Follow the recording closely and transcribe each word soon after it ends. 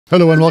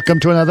Hello and welcome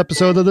to another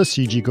episode of the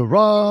CG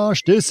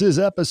Garage. This is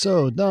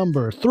episode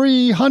number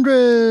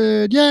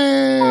 300.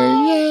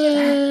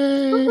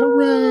 Yay!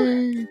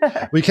 Hooray!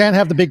 We can't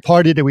have the big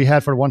party that we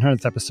had for the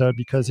 100th episode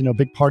because,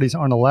 big parties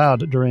aren't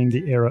allowed during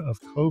the era of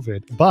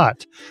COVID.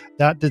 But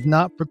that did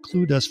not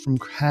preclude us from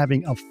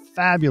having a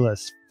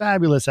fabulous,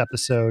 fabulous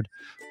episode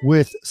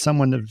with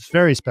someone that's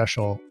very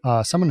special.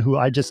 Someone who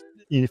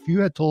if you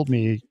had told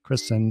me,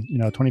 Kristen,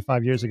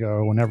 25 years ago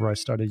or whenever I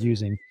started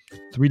using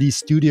 3D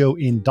Studio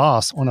in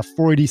DOS on a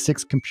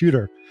 486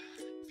 computer,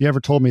 if you ever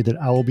told me that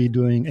I will be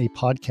doing a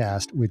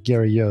podcast with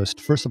Gary Yost,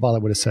 first of all, I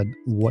would have said,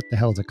 what the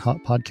hell is a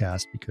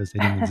podcast? Because they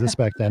didn't exist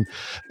back then.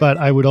 But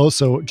I would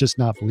also just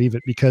not believe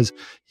it because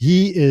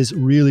he is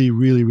really,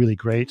 really, really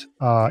great.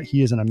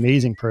 He is an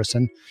amazing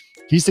person.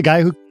 He's the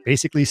guy who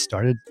basically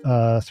started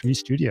 3D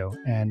Studio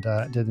and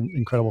did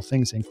incredible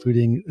things,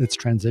 including its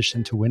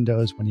transition to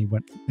Windows when he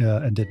went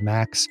and did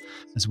Macs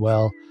as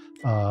well,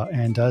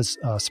 and does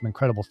some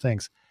incredible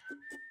things.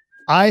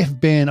 I've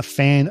been a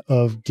fan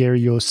of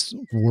Gary Yost's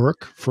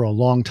work for a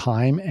long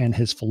time and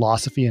his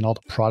philosophy and all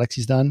the products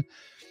he's done.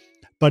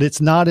 But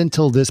it's not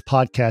until this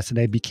podcast that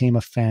I became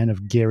a fan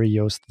of Gary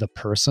Yost, the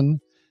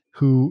person,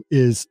 who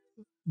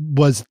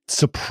was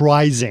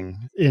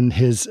surprising in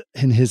his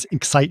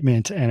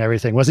excitement and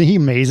everything. Wasn't he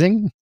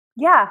amazing?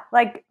 Yeah,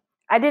 I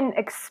didn't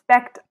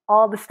expect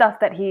all the stuff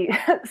that he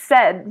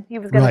said he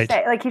was going to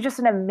say. He's just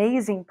an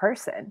amazing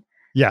person.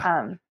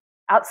 Yeah.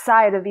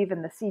 Outside of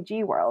even the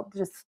CG world,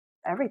 just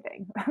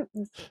everything.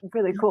 It's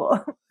really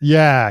cool.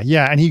 Yeah.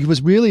 And he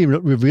was really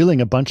revealing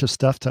a bunch of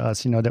stuff to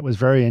us, that was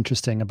very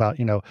interesting about,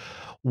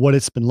 what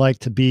it's been like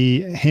to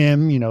be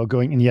him,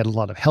 going, and he had a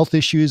lot of health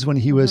issues when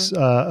he was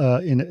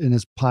in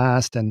his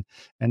past and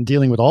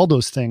dealing with all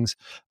those things.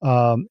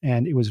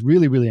 And it was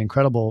really, really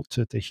incredible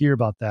to hear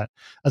about that,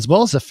 as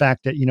well as the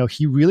fact that,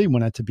 he really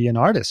wanted to be an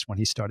artist when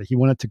he started. He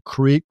wanted to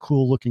create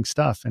cool looking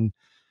stuff, and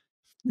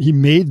he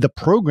made the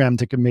program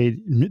to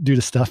do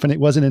the stuff. And it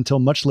wasn't until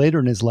much later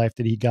in his life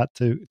that he got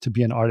to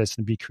be an artist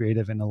and be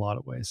creative in a lot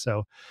of ways.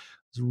 So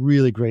it's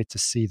really great to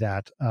see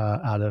that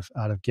out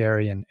of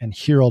Gary and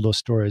hear all those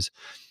stories.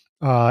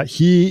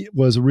 He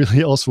was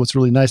really also, what's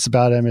really nice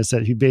about him is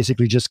that he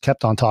basically just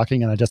kept on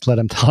talking and I just let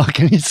him talk,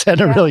 and he said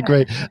really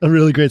great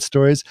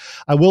stories.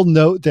 I will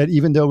note that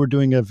even though we're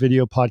doing a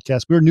video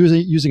podcast, we're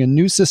using a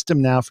new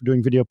system now for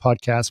doing video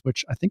podcasts,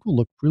 which I think will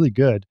look really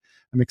good.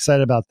 I'm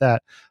excited about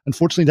that.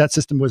 Unfortunately, that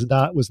system was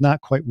not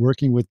quite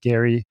working with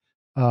Gary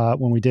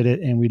when we did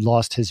it, and we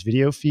lost his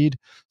video feed.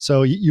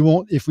 So you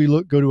won't, if we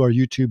go to our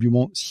YouTube,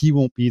 he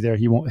won't be there.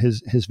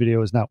 His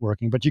video is not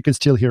working, but you can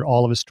still hear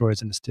all of his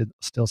stories, and it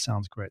still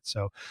sounds great.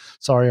 So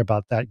sorry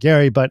about that,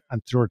 Gary, but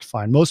I'm sure it's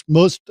fine.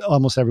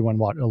 Almost everyone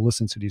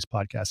listens to these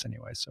podcasts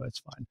anyway, so it's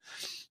fine.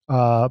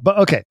 But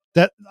okay,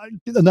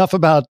 enough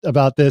about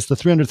this. The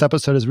 300th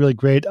episode is really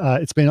great.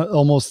 It's been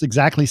almost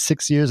exactly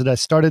 6 years that I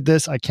started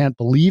this. I can't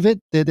believe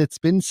it that it's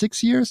been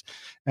 6 years,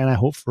 and I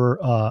hope for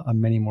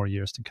many more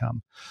years to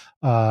come.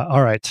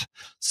 All right.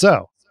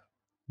 So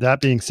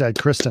that being said,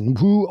 Kristen,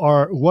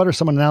 what are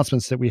some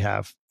announcements that we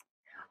have?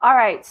 All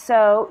right.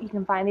 So you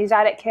can find these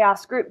out at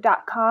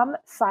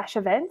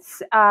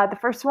chaosgroup.com/events. The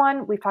first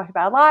one we've talked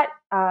about a lot.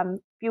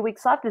 Few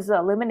weeks left is the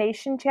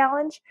Illumination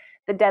Challenge.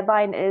 The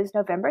deadline is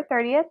November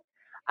 30th.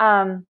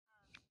 And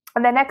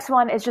the next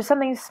one is just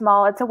something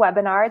small. It's a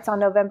webinar. It's on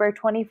November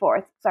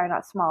 24th. Sorry,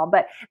 not small,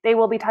 but they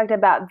will be talking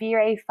about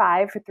V-Ray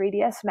 5 for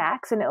 3ds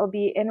Max, and it will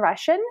be in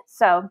Russian.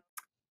 So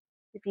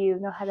if you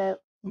know how to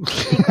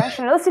speak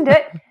Russian or listen to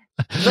it,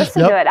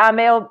 listen to it.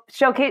 It'll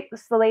showcase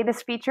the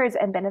latest features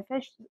and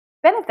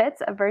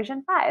benefits of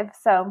version 5.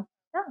 So,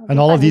 and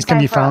all of these can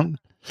be found.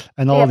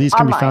 And all of these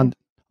can be found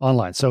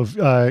online. So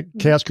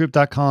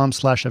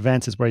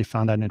chaosgroup.com/events is where you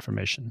found that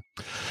information.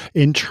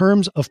 In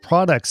terms of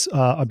products,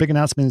 our big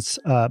announcements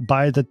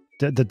by the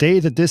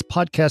day that this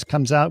podcast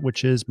comes out,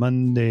 which is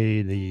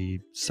Monday the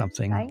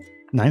something.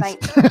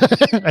 9th,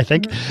 I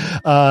think.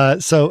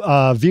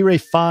 So V-Ray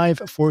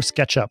 5 for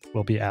SketchUp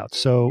will be out.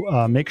 So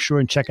make sure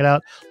and check it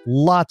out.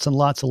 Lots and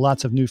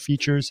lots of new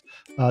features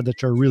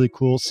that are really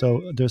cool.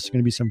 So there's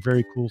going to be some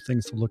very cool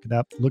things to look it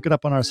up. Look it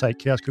up on our site,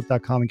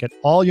 chaosgroup.com, and get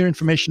all your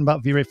information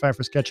about V-Ray 5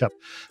 for SketchUp,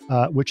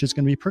 which is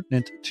going to be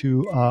pertinent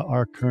to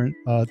our current,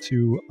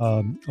 to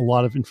a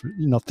lot of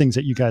things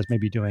that you guys may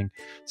be doing.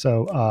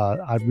 So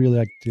I'd really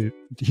like to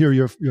hear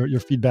your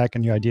feedback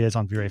and your ideas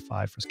on V-Ray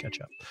 5 for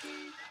SketchUp.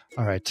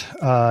 All right.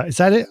 Is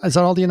that it? Is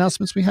that all the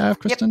announcements we have,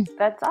 Kristen? Yep,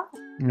 that's all.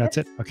 That's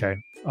it? Okay.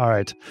 All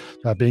right.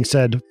 That being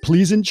said,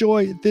 please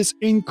enjoy this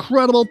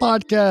incredible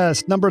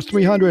podcast, number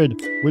 300,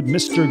 with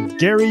Mr.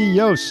 Gary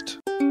Yost.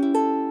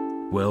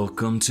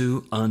 Welcome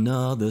to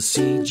another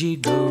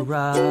CG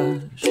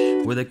Garage,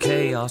 where the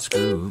Chaos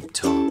Group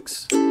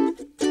talks.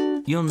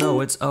 You'll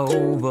know it's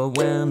over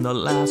when the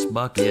last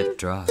bucket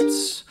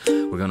drops.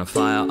 We're gonna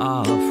fire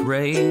off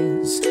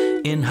rays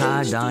in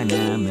high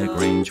dynamic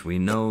range. We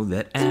know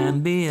that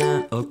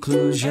ambient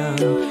occlusion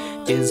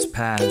is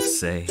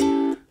passé.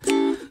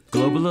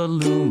 Global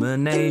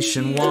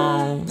illumination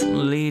won't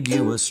lead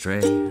you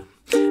astray.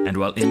 And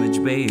while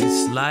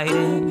image-based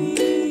lighting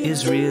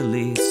is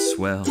really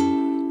swell.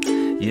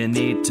 You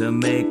need to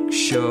make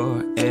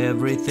sure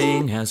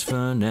everything has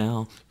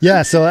fun.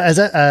 Yeah. So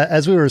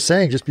as we were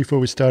saying just before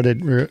we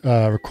started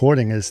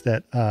recording, is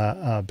that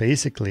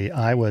basically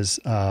I was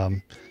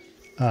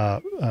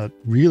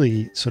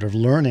really sort of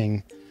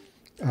learning.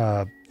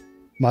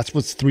 That's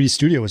what 3D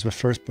Studio was the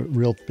first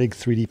real big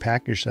 3D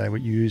package that I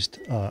used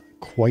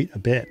quite a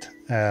bit,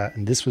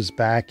 and this was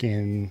back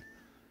in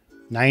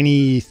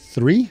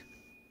 '93,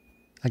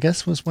 I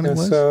guess was when it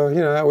was. So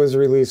that was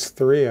release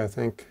 3, I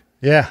think.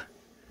 Yeah.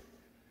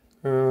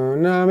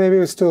 No, maybe it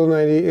was still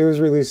 90. It was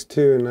release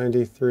 2 in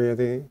 93. I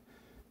think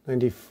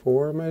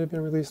 94 might have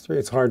been release 3.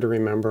 It's hard to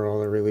remember all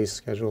the release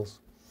schedules.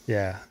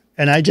 Yeah.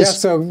 And I just... Yeah,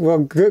 so, well,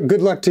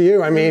 good luck to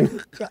you. I mean...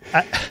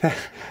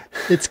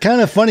 it's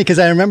kind of funny because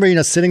I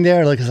remember, sitting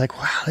there, it's like,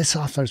 wow, this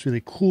software is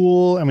really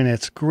cool. I mean,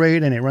 it's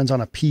great. And it runs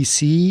on a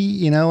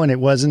PC, and it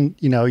wasn't,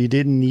 you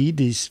didn't need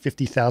these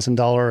 $50,000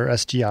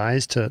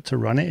 SGIs to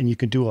run it. And you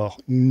could do an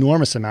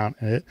enormous amount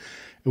in it.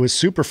 It was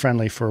super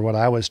friendly for what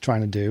I was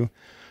trying to do.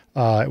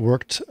 It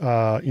worked,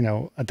 at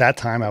that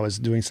time I was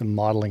doing some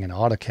modeling in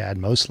AutoCAD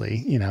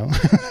mostly,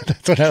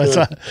 that's what I was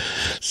on.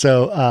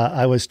 So,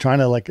 I was trying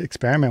to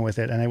experiment with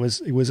it, and it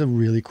was a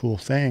really cool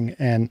thing.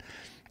 And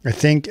I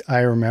think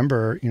I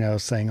remember,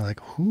 saying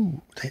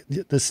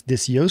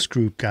this Yost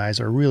group guys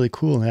are really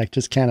cool. And I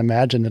just can't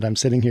imagine that I'm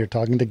sitting here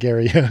talking to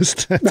Gary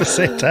Yost at the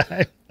same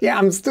time. Yeah,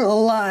 I'm still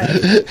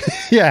alive.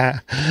 Yeah.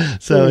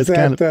 So it's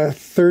kind of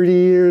 30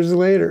 years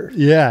later.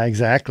 Yeah,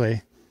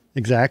 exactly.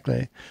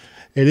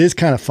 It is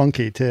kind of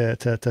funky to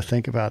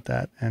think about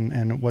that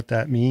and what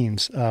that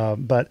means.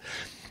 But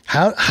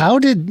how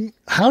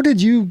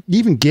did you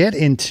even get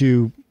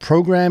into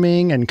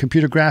programming and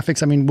computer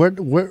graphics? I mean,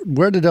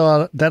 where did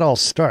that all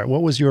start?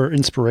 What was your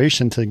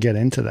inspiration to get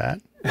into that?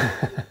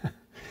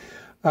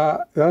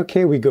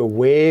 Okay, we go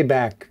way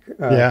back.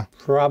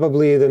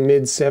 Probably the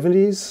mid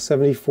 70s,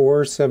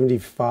 74,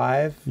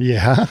 75.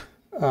 Yeah.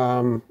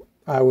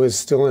 I was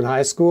still in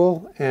high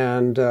school,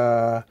 and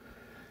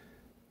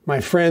my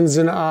friends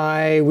and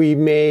we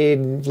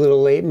made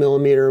little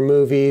 8mm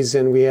movies,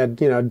 and we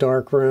had, a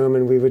dark room,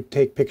 and we would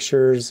take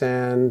pictures,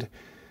 and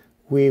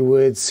we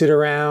would sit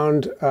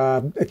around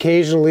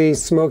occasionally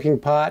smoking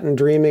pot and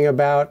dreaming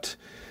about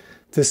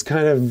this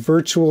kind of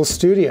virtual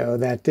studio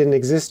that didn't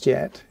exist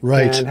yet.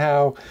 Right. And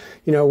how,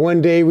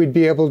 one day we'd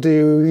be able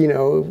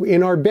to,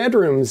 in our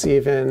bedrooms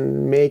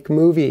even, make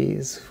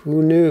movies.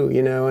 Who knew,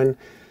 and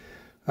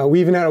we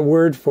even had a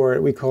word for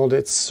it. We called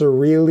it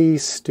Surreally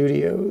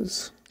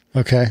Studios.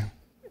 Okay.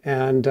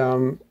 And,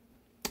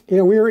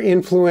 we were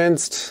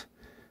influenced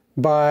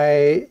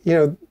by,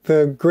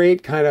 the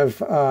great kind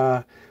of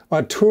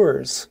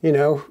auteurs,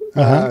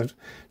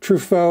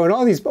 Truffaut and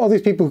all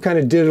these people who kind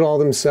of did it all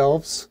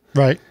themselves.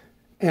 Right.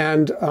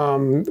 And,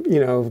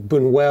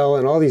 Buñuel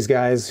and all these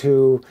guys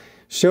who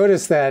showed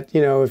us that,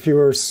 if you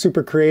were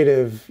super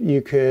creative,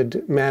 you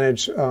could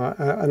manage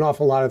an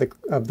awful lot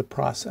of the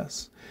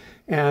process.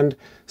 And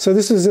so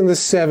this was in the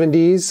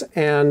 70s,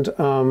 and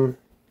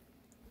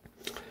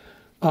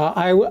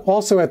I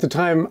also, at the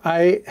time,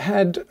 I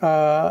had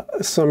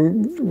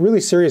some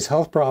really serious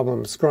health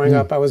problems growing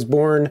up. I was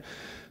born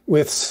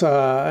with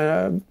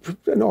an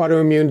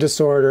autoimmune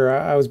disorder.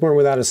 I was born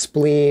without a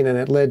spleen, and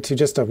it led to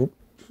just a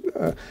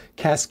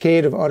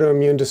cascade of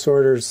autoimmune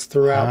disorders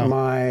throughout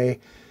my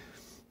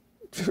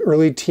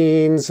early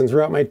teens and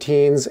throughout my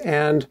teens.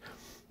 And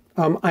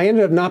I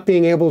ended up not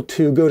being able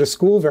to go to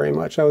school very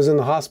much. I was in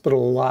the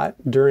hospital a lot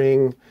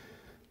during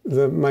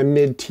my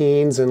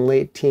mid-teens and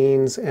late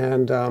teens.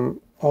 And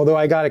although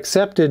I got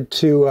accepted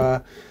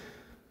to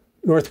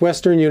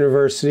Northwestern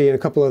University and a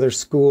couple other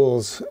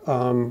schools,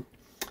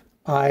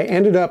 I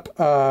ended up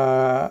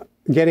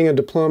getting a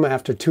diploma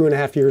after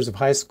 2.5 years of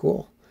high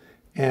school,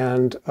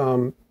 and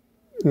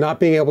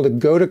not being able to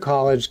go to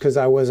college because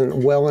I wasn't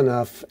well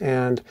enough.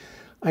 And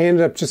I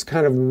ended up just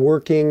kind of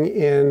working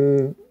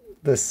in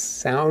the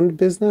sound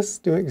business,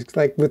 doing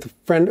with a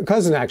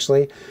cousin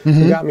actually,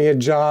 who got me a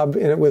job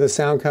with a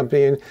sound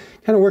company, and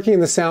kind of working in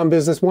the sound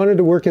business. Wanted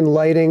to work in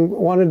lighting,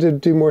 wanted to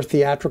do more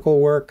theatrical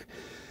work,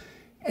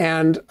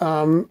 and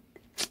by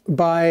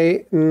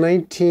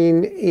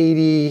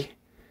 1980,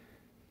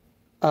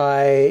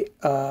 I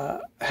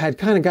had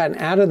kind of gotten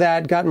out of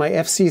that, got my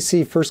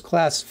FCC first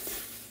class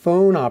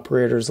phone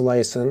operator's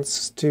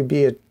license to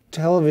be a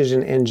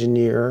television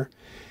engineer.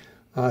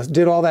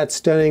 Did all that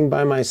studying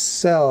by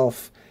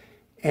myself.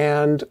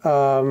 And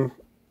around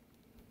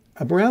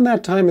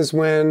that time is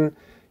when,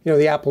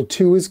 the Apple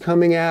II was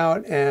coming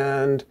out,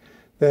 and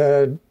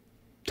the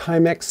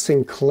Timex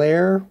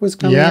Sinclair was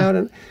coming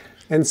out.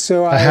 And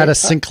so I had a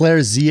Sinclair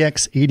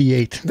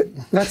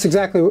ZX88. That's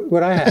exactly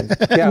what I had.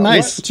 Yeah.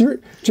 Nice. Do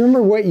you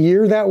remember what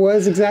year that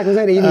was exactly? Was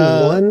that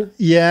 81?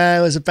 Yeah,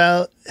 it was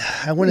about,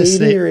 I want to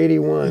say 80 or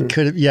 81.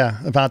 Could have, yeah,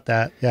 about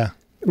that. Yeah.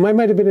 Mine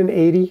might have been an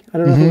 80. I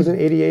don't know if it was an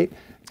 88.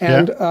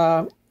 And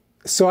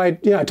so I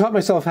taught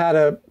myself how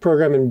to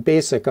program in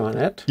BASIC on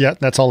it. Yeah,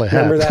 that's all I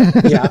had. Remember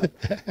that? Yeah.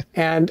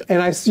 And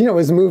I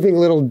was moving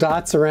little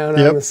dots around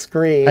on the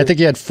screen. I think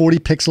you had 40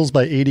 pixels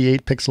by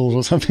 88 pixels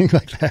or something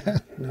like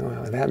that.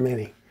 No, that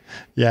many.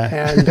 Yeah.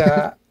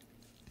 And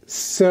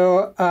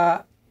so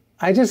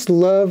I just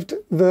loved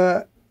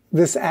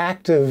this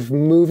act of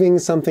moving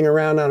something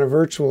around on a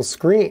virtual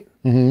screen.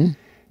 Mm-hmm.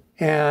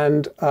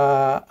 And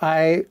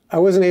I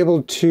wasn't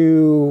able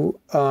to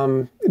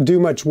do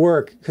much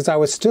work because I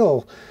was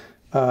still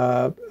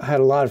had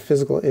a lot of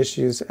physical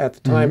issues at the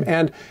time.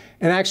 Mm-hmm.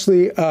 And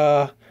actually,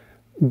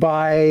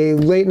 by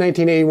late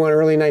 1981,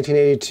 early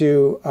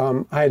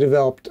 1982, I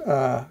developed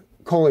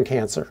colon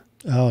cancer.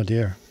 Oh,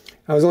 dear.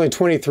 I was only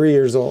 23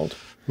 years old.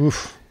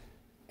 Oof.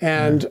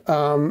 And it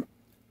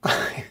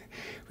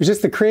was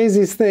just the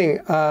craziest thing.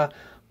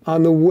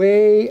 On the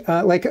way,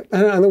 on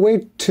the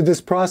way to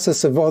this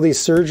process of all these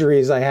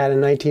surgeries I had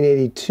in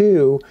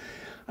 1982,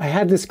 I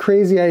had this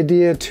crazy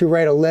idea to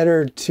write a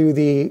letter to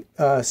the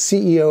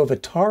CEO of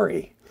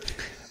Atari,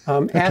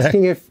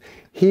 asking if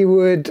he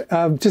would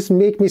just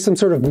make me some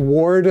sort of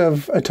ward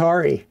of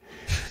Atari.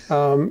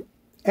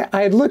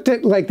 I had looked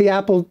at like the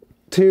Apple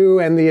II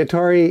and the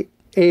Atari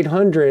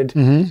 800,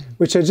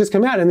 which had just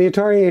come out, and the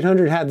Atari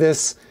 800 had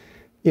this,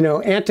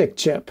 Antic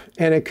chip,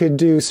 and it could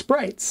do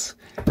sprites.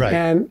 Right.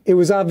 And it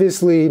was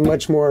obviously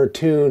much more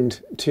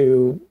tuned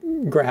to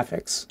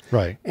graphics.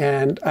 Right.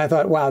 And I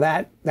thought, wow,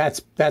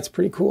 that's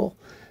pretty cool.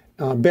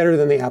 Better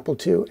than the Apple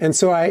II. And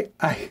so it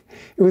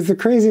was the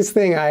craziest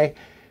thing.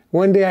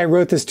 One day I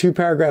wrote this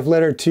 2-paragraph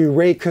letter to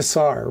Ray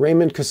Kassar.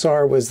 Raymond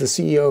Kassar was the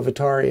CEO of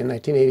Atari in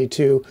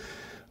 1982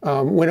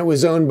 when it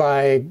was owned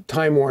by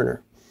Time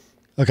Warner.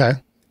 Okay.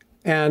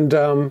 And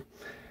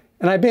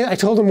I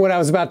told him what I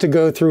was about to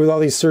go through with all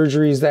these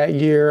surgeries that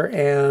year,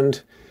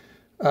 and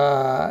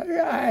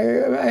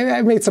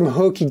I made some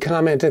hokey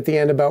comment at the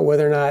end about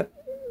whether or not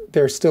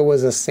there still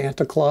was a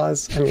Santa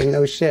Claus. I mean,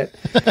 no shit.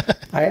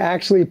 I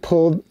actually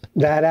pulled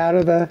that out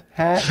of the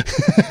hat.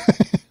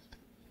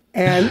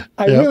 And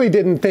I really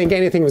didn't think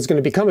anything was going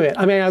to become of it.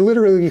 I mean, I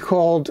literally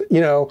called,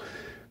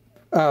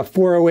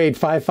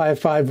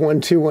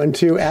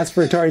 408-555-1212, asked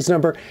for Atari's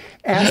number,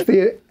 asked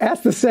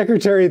the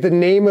secretary the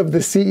name of the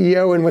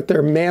CEO and what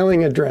their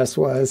mailing address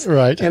was.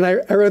 Right. And I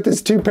wrote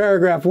this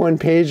 2-paragraph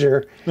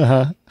 1-pager.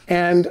 Uh-huh.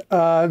 And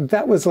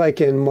that was like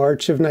in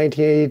March of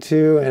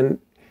 1982,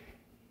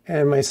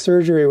 and my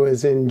surgery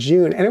was in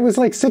June. And it was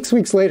like 6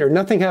 weeks later.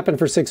 Nothing happened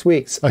for 6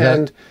 weeks. Okay.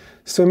 And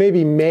so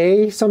maybe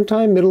May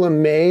sometime, middle of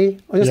May,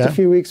 just a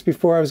few weeks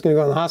before I was going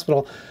to go in the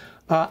hospital,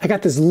 I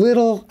got this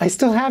little, I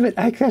still have it,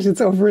 gosh,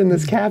 it's over in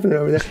this cabinet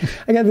over there.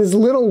 I got this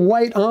little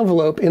white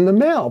envelope in the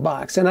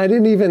mailbox, and I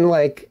didn't even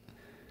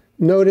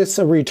notice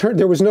a return.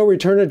 There was no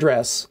return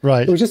address.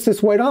 Right. It was just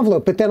this white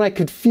envelope, but then I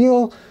could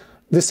feel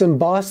this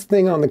embossed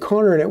thing on the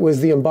corner, and it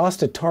was the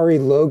embossed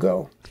Atari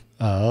logo.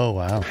 Oh,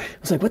 wow. I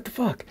was like, what the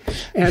fuck?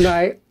 And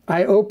I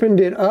opened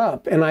it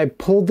up, and I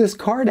pulled this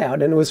card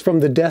out, and it was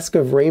from the desk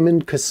of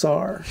Raymond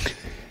Kassar.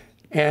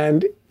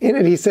 And in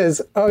it, he says,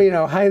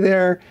 hi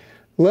there.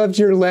 Loved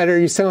your letter.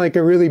 You sound like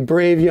a really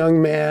brave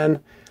young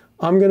man.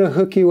 I'm going to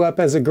hook you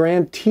up as a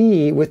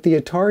grantee with the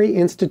Atari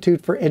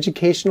Institute for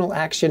Educational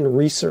Action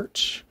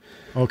Research.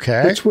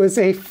 Okay. Which was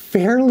a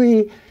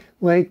fairly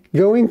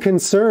going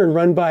concern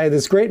run by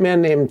this great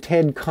man named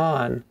Ted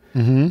Kahn.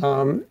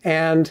 Mm-hmm.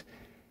 And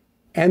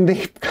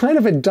they kind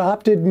of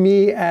adopted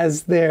me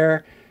as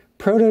their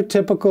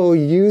prototypical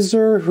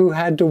user who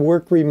had to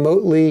work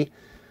remotely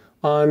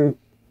on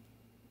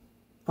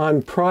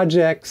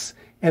projects.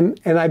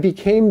 And I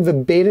became the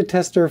beta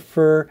tester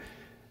for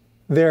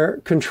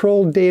their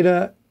controlled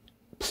data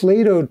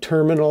Plato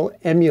terminal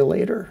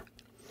emulator.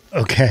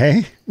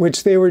 Okay.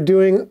 Which they were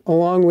doing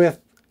along with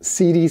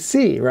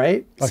CDC,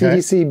 right? Okay.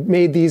 CDC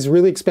made these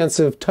really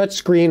expensive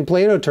touchscreen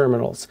Plato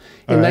terminals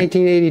in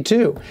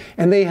 1982.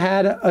 And they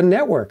had a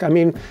network. I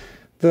mean,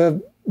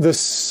 the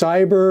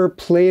cyber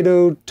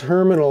Plato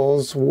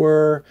terminals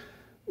were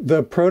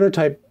the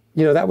prototype,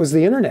 that was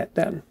the internet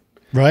then.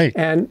 Right.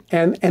 And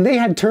they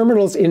had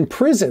terminals in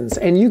prisons,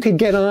 and you could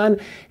get on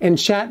and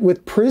chat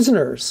with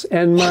prisoners.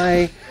 And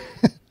it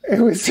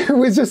was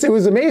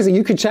amazing.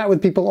 You could chat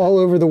with people all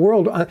over the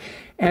world,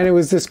 and it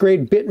was this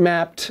great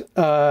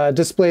bitmapped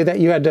display that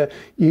you had to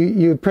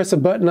you press a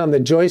button on the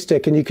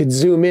joystick, and you could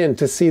zoom in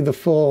to see the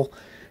full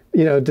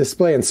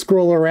display and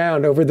scroll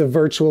around over the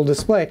virtual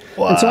display.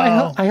 Wow. And so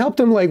I helped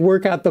them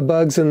work out the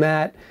bugs in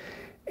that,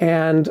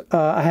 and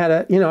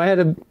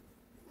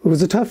it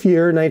was a tough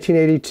year,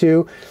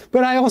 1982,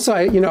 but I also,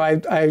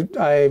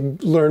 I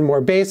learned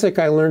more BASIC.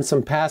 I learned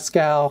some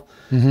Pascal,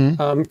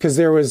 because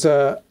there was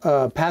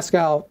a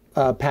Pascal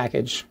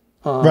package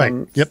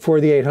for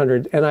the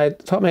 800, and I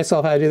taught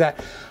myself how to do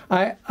that.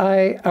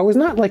 I was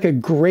not a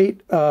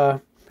great,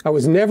 I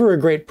was never a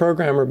great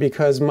programmer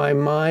because my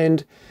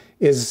mind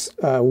is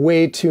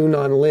way too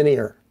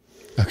nonlinear.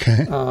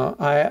 Okay.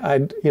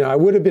 I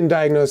would have been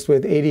diagnosed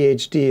with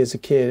ADHD as a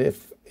kid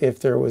if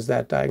there was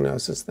that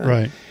diagnosis then.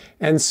 Right.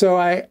 And so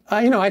I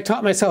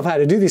taught myself how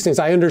to do these things.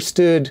 I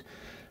understood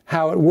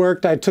how it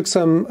worked. I took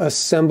some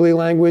assembly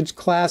language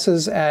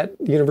classes at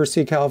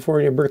University of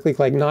California, Berkeley,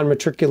 like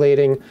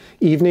non-matriculating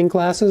evening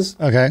classes.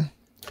 Okay.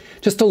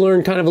 Just to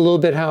learn kind of a little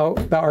bit how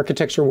the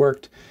architecture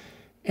worked.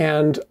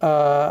 And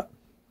I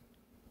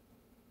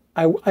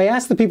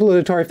asked the people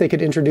at Atari if they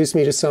could introduce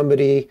me to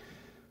somebody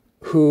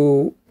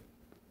who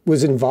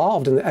was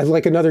involved in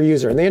like another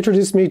user. And they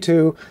introduced me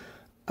to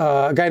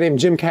a guy named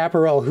Jim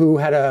Caparel, who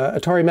had a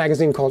Atari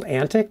magazine called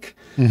Antic.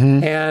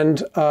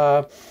 And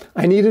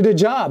I needed a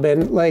job,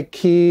 and like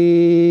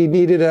he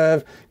needed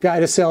a guy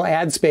to sell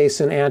ad space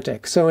in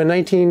Antic. So the end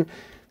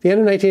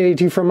of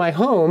 1982, from my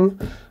home,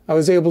 I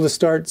was able to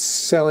start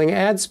selling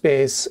ad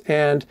space.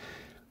 And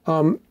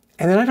then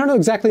I don't know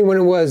exactly when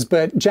it was,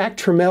 but Jack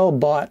Tramiel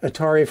bought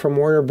Atari from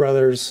Warner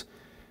Brothers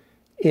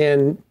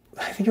in,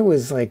 I think it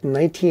was like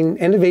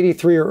end of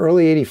 83 or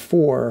early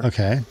 84.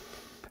 Okay.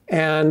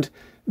 And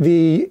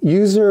the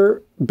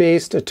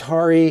user-based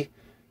Atari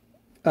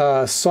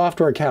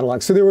software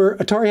catalog. So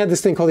Atari had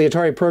this thing called the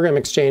Atari Program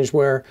Exchange,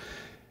 where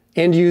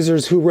end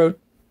users who wrote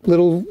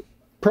little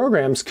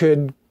programs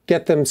could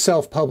get them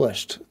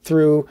self-published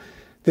through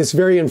this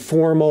very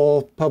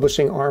informal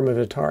publishing arm of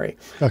Atari.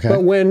 Okay.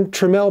 But when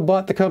Tramiel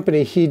bought the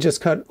company, he just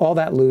cut all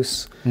that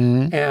loose.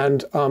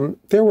 And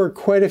there were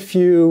quite a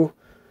few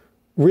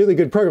really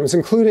good programs,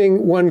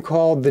 including one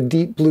called the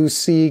Deep Blue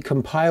Sea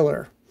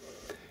compiler.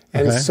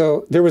 And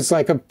so there was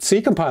like a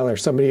C compiler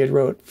somebody had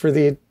wrote for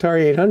the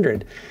Atari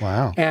 800.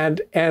 Wow.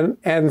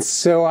 And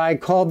so I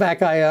called that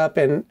guy up,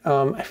 and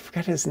I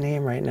forgot his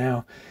name right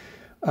now.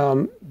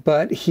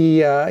 But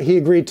he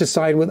agreed to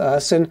sign with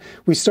us, and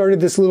we started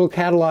this little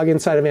catalog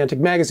inside of Antic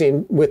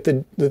magazine with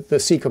the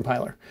C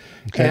compiler.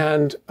 Okay.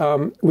 And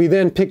we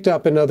then picked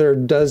up another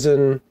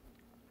dozen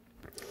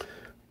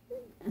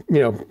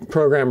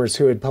programmers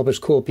who had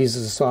published cool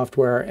pieces of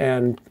software,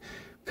 and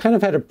kind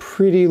of had a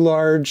pretty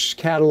large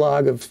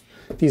catalog of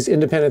these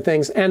independent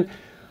things. And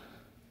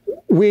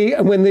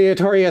when the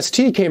Atari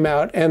ST came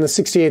out and the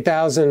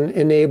 68,000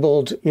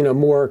 enabled,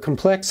 more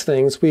complex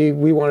things, we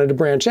wanted to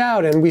branch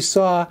out, and we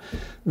saw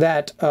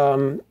that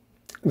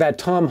that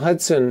Tom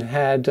Hudson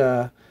had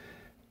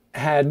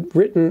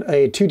written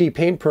a 2D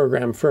paint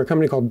program for a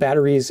company called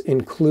Batteries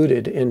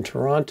Included in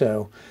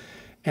Toronto,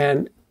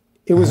 and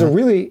it was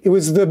it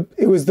was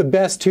the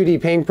best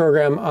 2D paint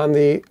program on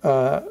the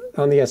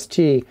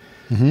ST.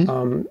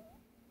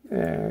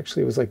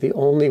 Actually, it was like the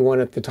only one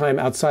at the time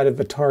outside of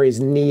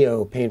Atari's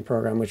Neo paint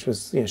program, which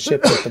was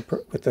shipped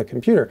with the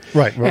computer.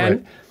 Right.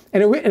 And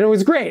it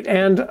was great.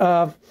 And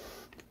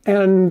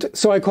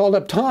so I called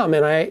up Tom,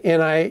 and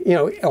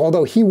I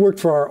although he worked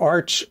for our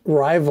arch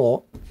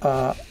rival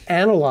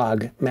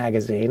Analog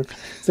magazine,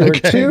 there were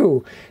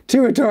two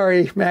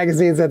Atari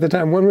magazines at the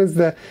time. One was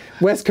the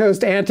West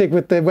Coast Antic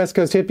with the West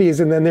Coast hippies,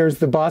 and then there's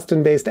the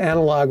Boston-based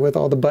Analog with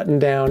all the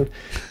button-down,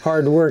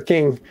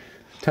 hard-working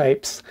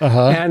types.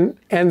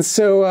 And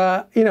so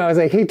I was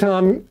like, hey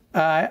Tom,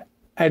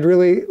 I'd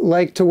really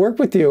like to work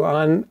with you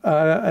on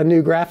a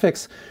new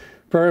graphics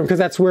program, because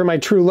that's where my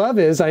true love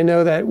is. I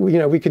know that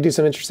we could do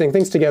some interesting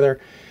things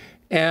together.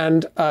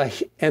 And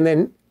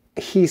then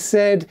he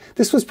said,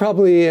 this was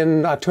probably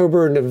in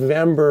October or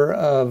November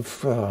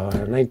of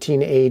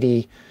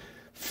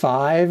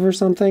 1985 or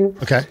something.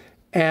 Okay.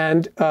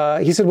 And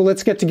he said, well,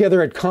 let's get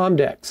together at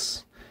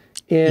Comdex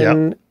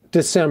in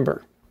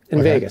December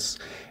in Vegas.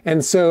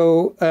 And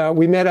so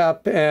we met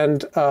up,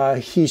 and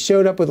he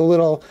showed up with a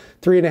little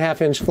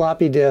 3.5-inch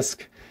floppy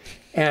disk,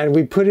 and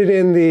we put it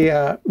in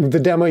the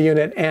demo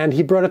unit, and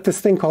he brought up this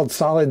thing called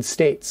solid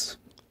states.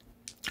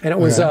 And it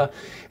was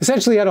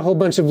essentially had a whole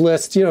bunch of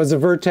lists. It was a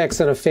vertex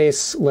and a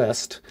face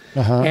list.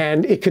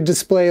 And it could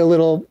display a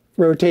little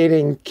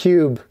rotating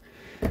cube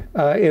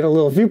in a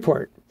little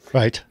viewport.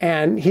 Right.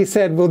 And he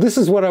said, well, this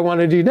is what I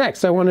want to do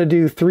next. I want to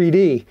do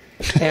 3D.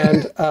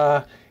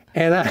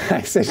 And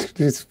I said,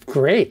 "This is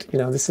great.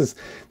 This is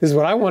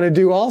what I want to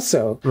do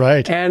also."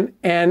 Right. And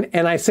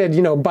I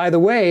said, by the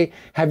way,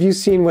 have you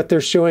seen what they're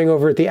showing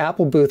over at the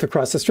Apple booth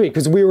across the street?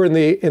 Because we were in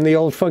the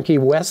old funky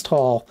West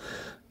Hall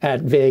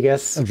at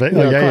Vegas,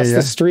 across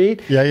the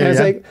street. And I was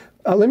like,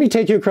 let me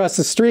take you across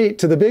the street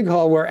to the big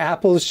hall where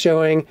Apple's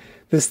showing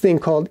this thing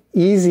called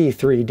Easy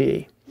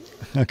 3D.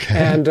 Okay.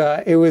 And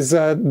it was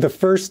the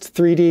first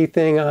 3D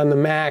thing on the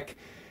Mac.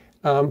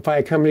 By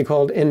a company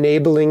called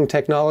Enabling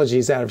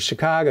Technologies out of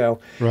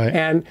Chicago. Right.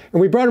 And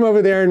we brought him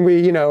over there, and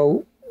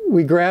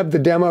we grabbed the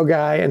demo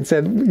guy and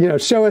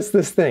said, show us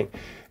this thing.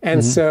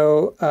 And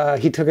so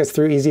he took us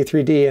through Easy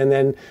 3D, and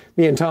then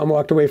me and Tom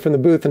walked away from the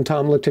booth, and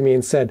Tom looked at me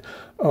and said,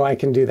 oh, I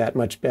can do that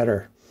much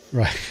better.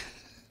 Right.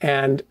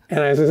 And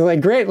I was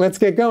like, great, let's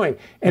get going.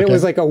 And it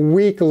was like a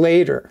week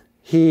later,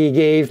 he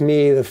gave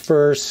me the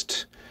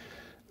first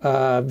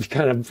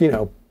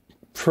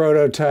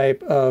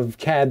prototype of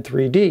CAD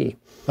 3D.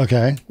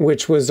 Okay.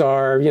 Which was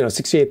our,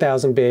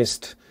 68,000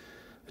 based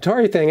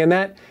Atari thing. And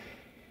that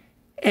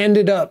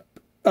ended up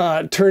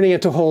turning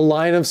it to a whole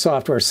line of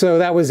software. So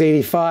that was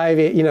 85.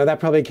 That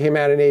probably came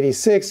out in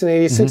 86 and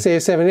 86,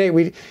 87,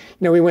 88.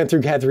 We went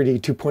through CAD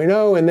 3D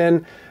 2.0, and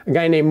then a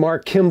guy named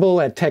Mark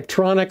Kimball at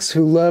Tektronix,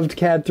 who loved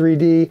CAD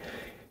 3D,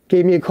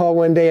 gave me a call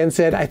one day and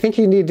said, I think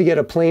you need to get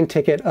a plane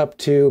ticket up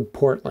to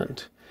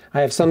Portland.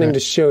 I have something to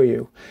show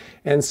you.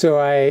 And so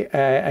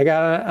I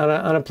got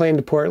on a plane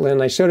to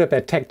Portland. I showed up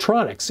at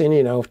Tektronix, and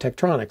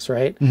Tektronix,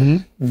 right?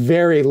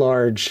 Very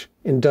large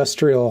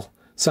industrial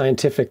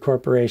scientific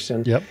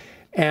corporation. Yep.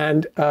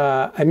 And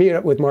I meet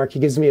up with Mark. He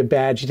gives me a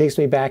badge. He takes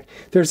me back.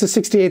 There's a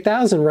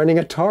 68,000 running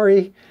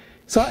Atari.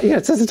 So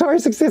it says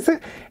Atari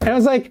 68,000. And I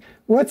was like,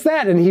 what's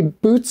that? And he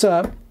boots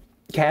up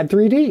CAD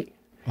 3D.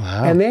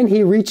 Wow. And then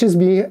he reaches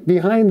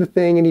behind the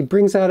thing and he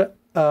brings out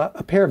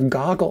a pair of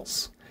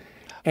goggles.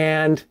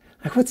 And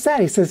I'm like, what's that?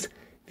 He says,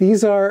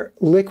 these are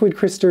liquid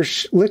crystal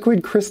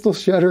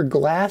shutter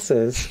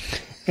glasses.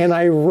 And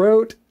I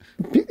wrote,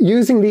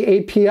 using the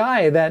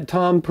API that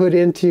Tom put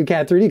into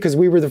CAD 3D, because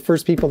we were the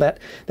first people that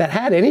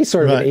had any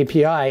sort of an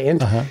API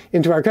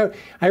into our code.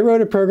 I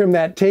wrote a program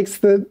that takes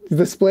the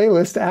display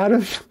list out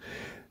of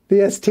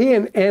the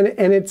ST and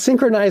it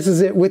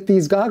synchronizes it with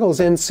these goggles.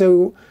 And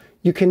so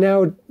you can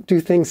now do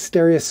things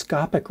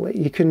stereoscopically.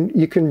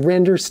 You can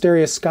render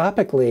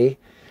stereoscopically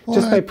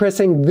just by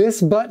pressing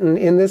this button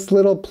in this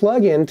little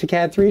plug-in to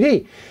CAD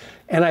 3D.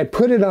 And I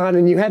put it on,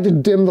 and you had to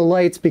dim the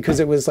lights because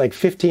it was like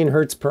 15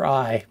 hertz per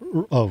eye.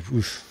 Oh,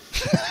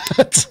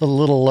 that's a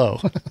little low.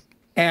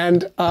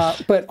 And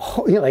but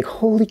like,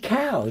 holy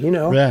cow,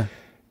 Yeah.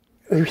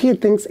 He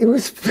had things. It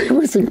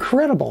was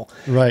incredible.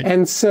 Right.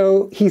 And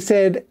so he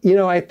said,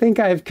 I think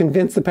I've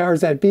convinced the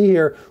powers that be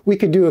here. We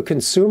could do a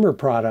consumer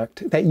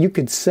product that you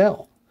could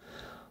sell,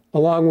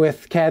 along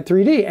with CAD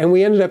 3D. And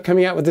we ended up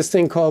coming out with this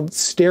thing called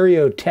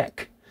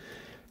Stereotech.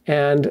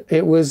 And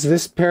it was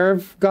this pair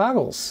of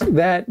goggles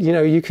that,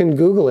 you can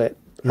Google it.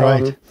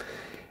 Right.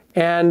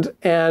 And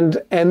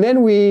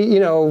then we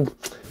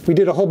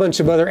did a whole bunch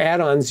of other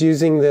add-ons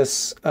using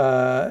this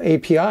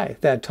API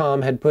that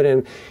Tom had put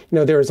in.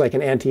 There was like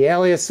an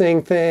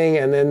anti-aliasing thing,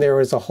 and then there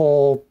was a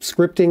whole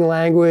scripting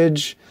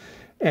language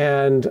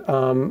and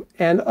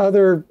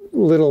other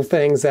little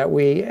things that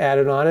we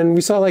added on. And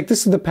we saw like,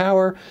 this is the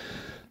power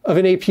of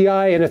an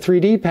API in a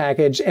 3D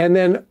package. And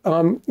then,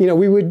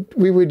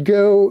 we would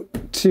go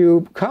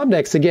to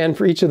Comdex again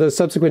for each of those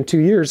subsequent 2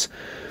 years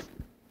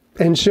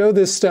and show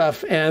this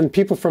stuff. And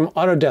people from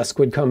Autodesk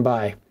would come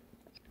by.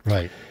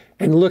 Right.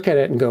 And look at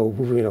it and go,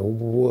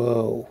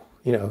 whoa,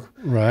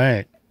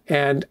 Right.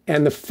 And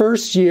the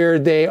first year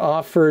they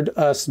offered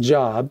us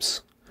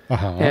jobs.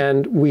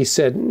 And we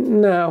said,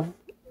 no.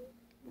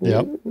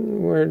 Yep.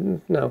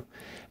 No.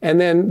 And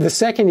then the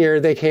second year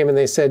they came and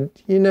they said,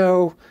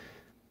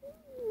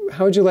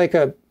 how would you like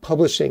a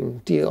publishing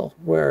deal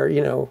where,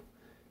 you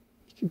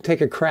can take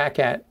a crack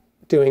at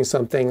doing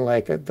something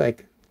like the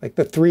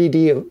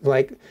 3D,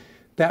 like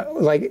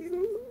that, like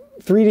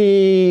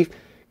 3D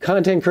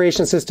content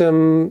creation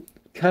system,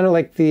 kind of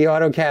like the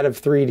AutoCAD of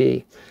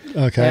 3D.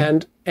 Okay.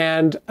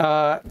 And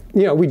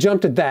we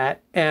jumped at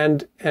that,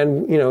 and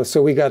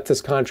so we got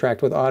this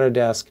contract with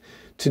Autodesk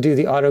to do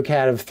the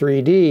AutoCAD of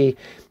 3D.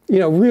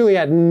 Really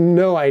had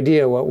no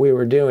idea what we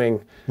were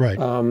doing.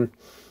 Right.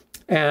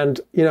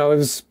 And, it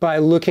was by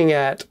looking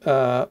at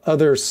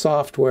other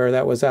software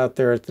that was out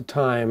there at the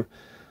time,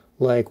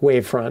 like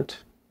Wavefront,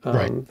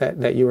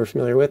 that you were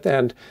familiar with.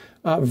 And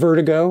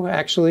Vertigo,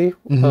 actually,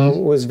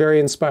 was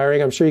very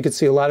inspiring. I'm sure you could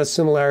see a lot of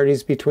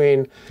similarities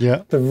between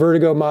the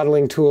Vertigo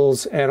modeling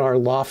tools and our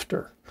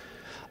Lofter.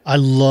 I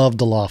loved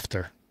the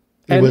Lofter.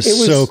 It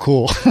was so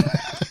cool.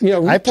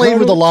 I played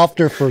with the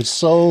Lofter for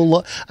so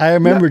long. I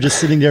remember just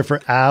sitting there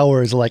for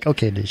hours, like,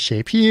 okay, this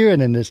shape here,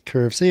 and then this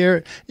curves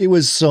here. It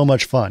was so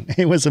much fun.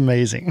 It was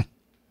amazing.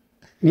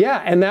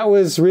 Yeah, and that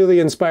was really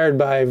inspired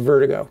by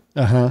Vertigo.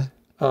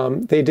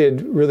 They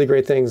did really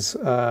great things.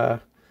 If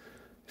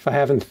I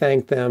haven't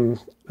thanked them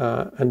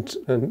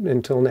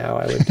until now,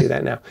 I would do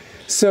that now.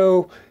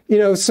 So,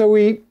 so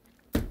we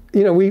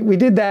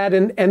did that,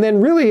 and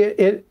then really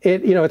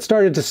it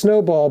started to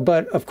snowball.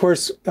 But of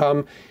course,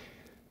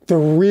 the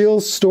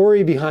real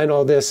story behind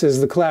all this is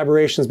the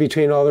collaborations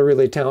between all the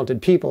really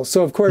talented people.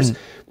 So of course,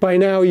 by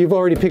now you've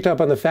already picked up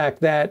on the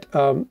fact that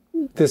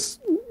this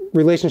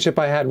relationship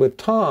I had with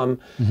Tom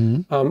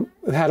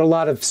had a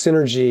lot of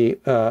synergy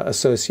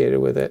associated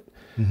with it.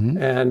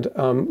 And,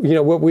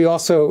 what we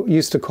also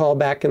used to call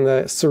back in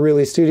the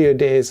Cerilli Studio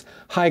days,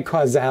 high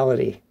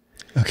causality.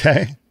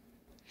 Okay.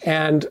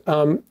 And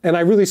I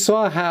really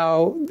saw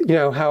how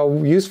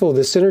useful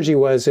the synergy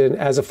was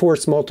as a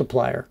force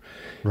multiplier.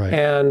 Right.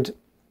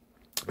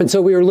 And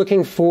so we were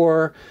looking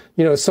for,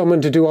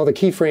 someone to do all the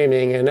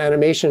keyframing and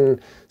animation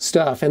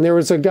stuff. And there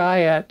was a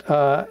guy at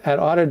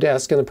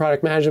Autodesk in the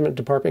product management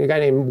department, a guy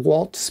named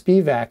Walt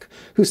Spivak,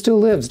 who still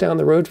lives down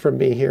the road from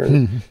me here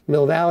in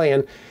Mill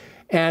Valley.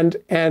 And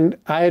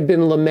I had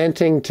been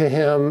lamenting to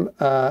him,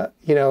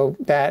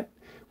 that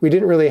we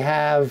didn't really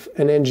have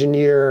an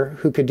engineer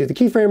who could do the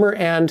keyframer,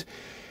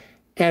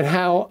 and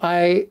how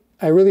I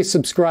I really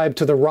subscribe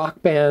to the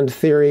rock band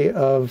theory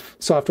of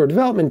software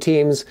development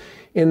teams,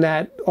 in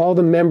that all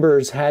the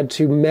members had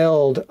to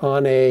meld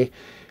on a,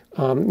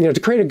 to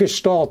create a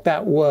gestalt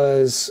that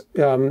was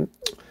kind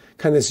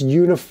of this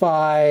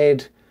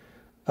unified.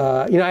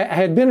 I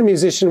had been a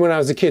musician when I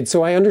was a kid,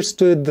 so I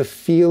understood the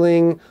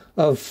feeling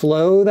of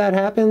flow that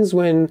happens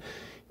when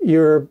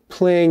you're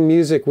playing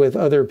music with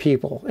other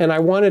people. And I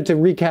wanted to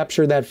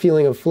recapture that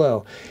feeling of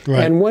flow.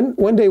 Right. And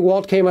one day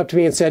Walt came up to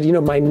me and said,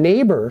 my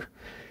neighbor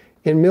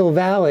in Mill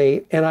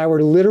Valley and I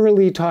were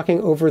literally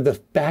talking over the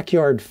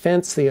backyard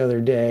fence the other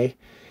day.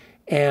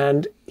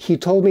 And he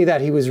told me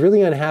that he was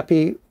really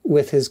unhappy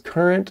with his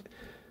current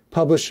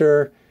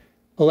publisher,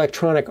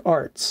 Electronic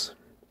Arts.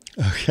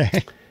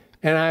 Okay.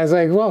 And I was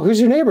like, well, who's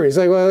your neighbor? He's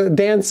like, well,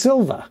 Dan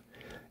Silva.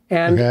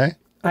 And okay.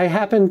 I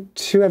happen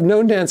to have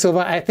known Dan Silva.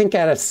 I think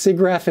at a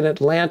SIGGRAPH in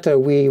Atlanta,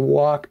 we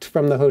walked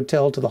from the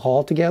hotel to the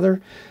hall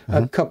together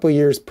a couple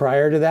years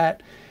prior to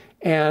that.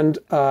 And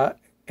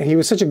he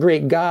was such a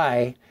great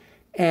guy.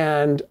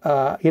 And,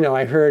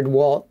 I heard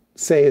Walt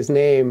say his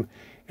name,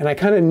 and I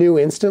kind of knew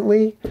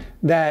instantly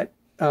that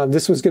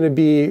this was going to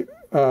be,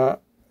 a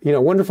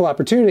wonderful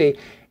opportunity.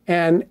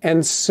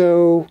 And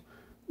so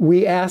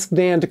we asked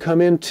Dan to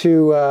come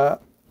into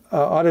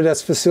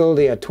Autodesk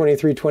facility at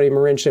 2320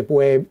 Marinship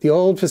Way, the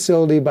old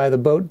facility by the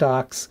boat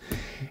docks.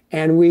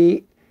 And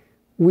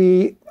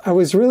I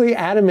was really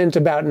adamant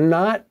about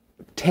not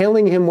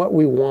telling him what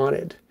we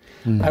wanted.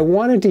 I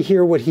wanted to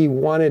hear what he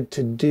wanted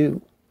to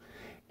do.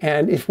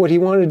 And if what he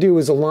wanted to do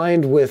was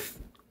aligned with,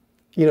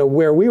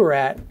 where we were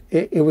at,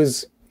 it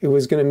was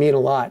going to mean a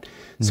lot.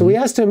 So we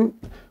asked him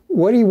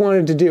what he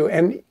wanted to do.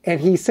 And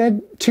he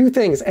said two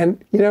things.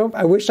 And,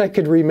 I wish I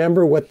could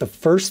remember what the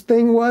first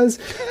thing was,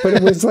 but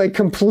it was like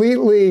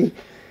completely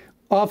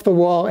off the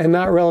wall and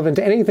not relevant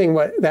to anything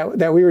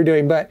that we were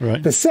doing. But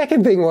the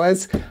second thing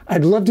was,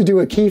 I'd love to do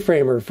a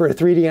keyframer for a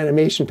 3D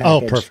animation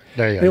package. Oh, perfect.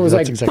 There you go. And it was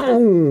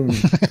boom.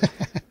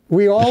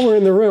 We all were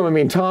in the room. I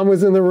mean, Tom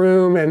was in the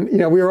room and,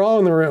 we were all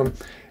in the room.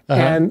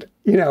 And,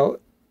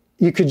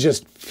 you could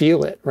just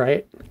feel it,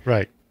 right?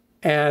 Right.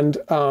 And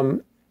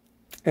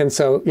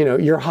so,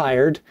 you're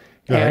hired.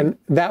 Right. And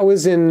that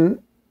was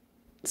in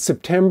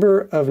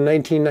September of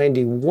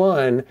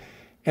 1991.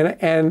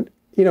 And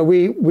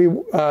we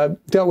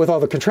dealt with all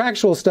the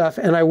contractual stuff.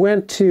 And I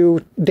went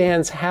to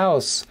Dan's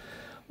house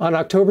on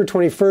October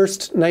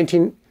 21st,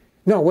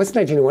 no, it wasn't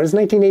 1991, it's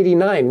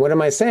 1989. What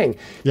am I saying?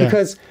 Yeah.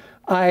 Because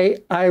I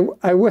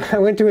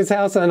went to his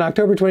house on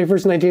October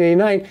 21st,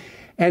 1989,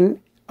 and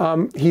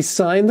he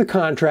signed the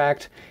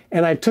contract,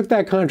 and I took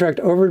that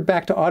contract over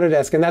back to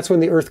Autodesk, and that's when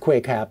the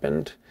earthquake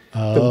happened.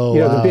 Oh,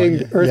 the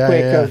big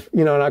earthquake of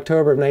in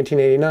October of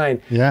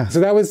 1989. Yeah. So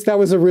that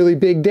was a really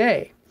big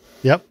day.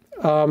 Yep.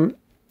 On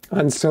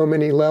so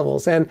many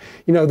levels, and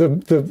the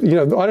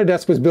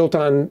Autodesk was built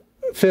on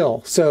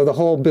fill, so the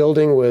whole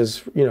building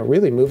was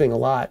really moving a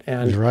lot,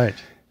 and right.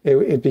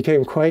 It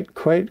became quite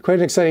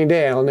an exciting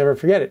day. I'll never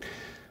forget it.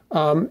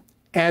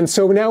 And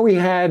so now we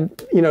had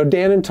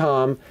Dan and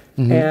Tom,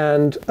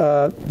 and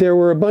there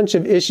were a bunch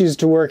of issues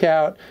to work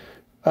out.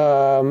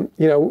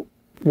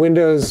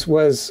 Windows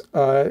was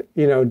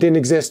didn't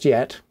exist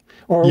yet,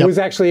 or it was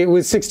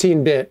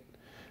 16-bit.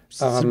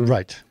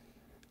 Right.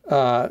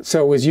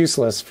 So it was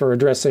useless for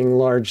addressing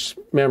large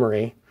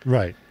memory.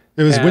 Right.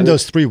 It was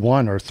Windows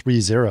 3.1 or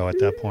 3.0 at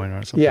that point,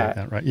 or something like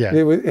that, right? Yeah.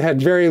 It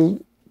had very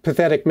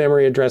pathetic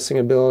memory addressing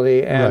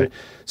ability, and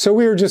so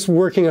we were just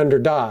working under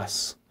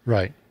DOS.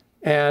 Right.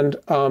 And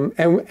we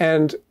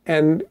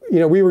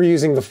were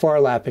using the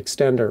FarLap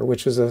extender,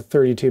 which was a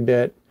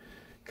 32-bit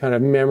kind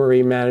of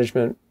memory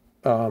management,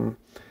 kind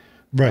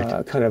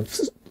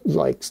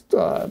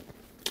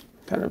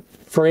of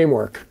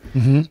framework.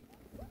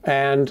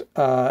 And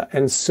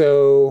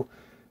so,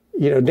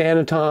 Dan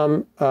and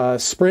Tom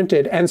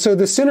sprinted. And so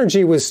the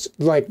synergy was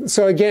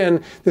so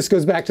again, this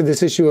goes back to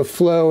this issue of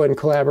flow and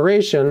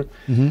collaboration.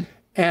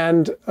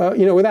 And,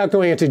 without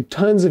going into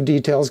tons of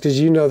details, because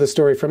the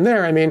story from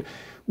there, I mean,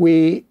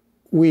 we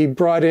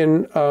brought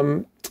in,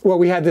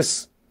 we had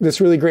this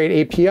really great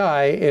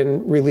API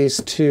in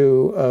release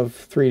 2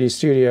 of 3D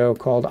Studio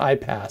called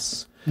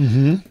iPass,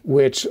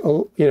 which,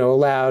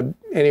 allowed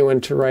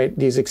anyone to write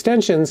these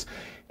extensions.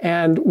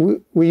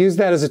 And we used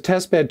that as a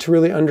test bed to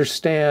really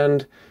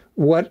understand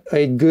what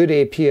a good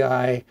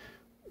API,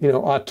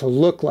 ought to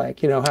look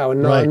like, how a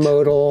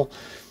non-modal,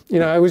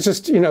 it was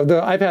just, the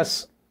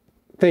iPass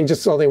thing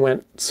just only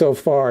went so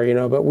far,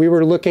 but we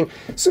were looking.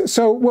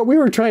 So what we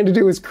were trying to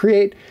do is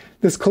create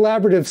this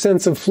collaborative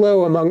sense of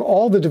flow among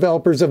all the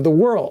developers of the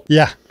world.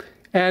 Yeah.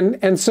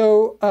 And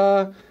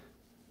so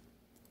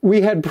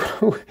we had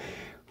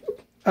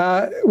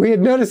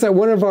noticed that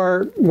one of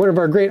our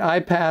great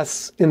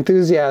iPass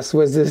enthusiasts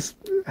was this,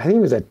 I think he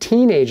was a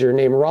teenager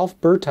named Rolf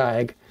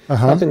Berteig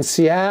up in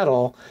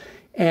Seattle,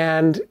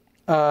 and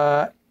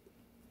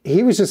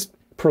he was just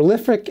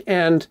prolific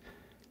and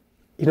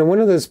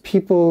one of those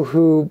people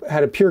who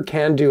had a pure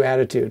can-do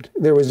attitude.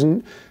 There was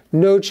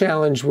no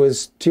challenge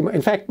was too much.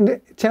 In fact,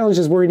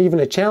 challenges weren't even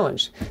a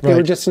challenge. They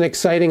were just an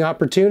exciting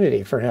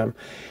opportunity for him.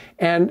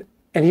 And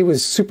he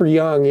was super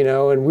young, you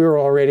know, and we were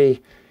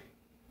already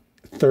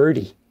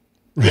 30.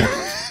 We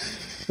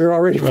were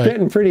already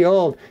getting pretty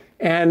old.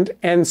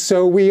 And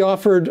so we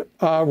offered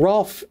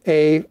Rolf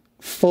a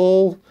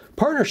full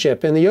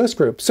partnership in the Yost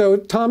group. So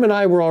Tom and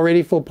I were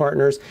already full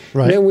partners.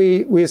 Right. And then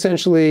we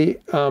essentially,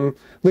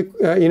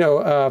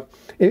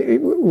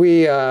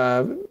 we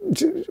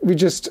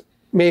just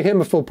made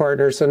him a full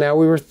partner. So now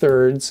we were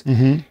thirds.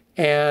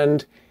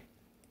 And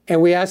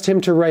we asked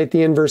him to write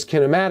the inverse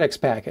kinematics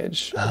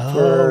package.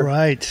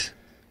 Right.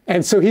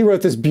 And so he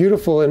wrote this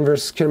beautiful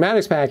inverse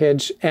kinematics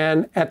package.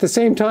 And at the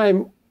same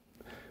time,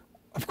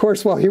 of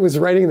course, while he was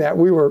writing that,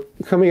 we were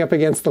coming up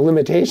against the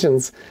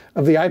limitations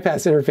of the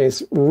iPass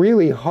interface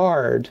really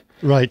hard.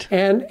 Right.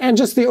 And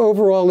just the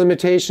overall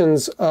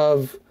limitations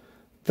of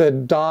the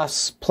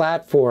DOS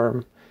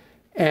platform.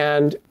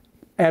 And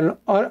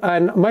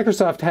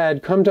Microsoft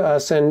had come to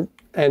us and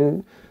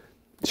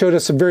showed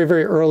us some very,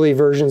 very early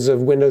versions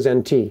of Windows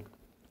NT.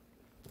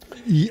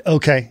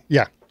 Okay,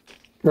 yeah.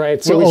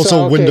 Right. So well,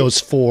 also Windows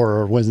 4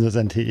 or Windows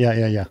NT. Yeah.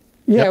 Yeah, yep.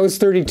 It was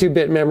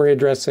 32-bit memory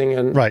addressing.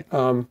 And, right.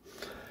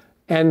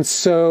 And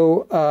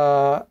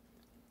so,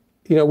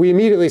 we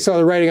immediately saw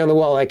the writing on the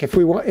wall. Like,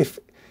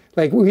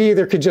 we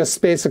either could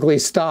just basically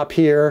stop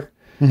here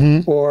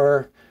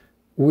or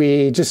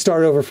we just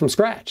start over from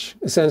scratch,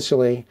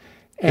 essentially.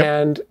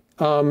 Yep.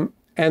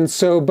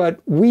 But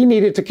we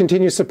needed to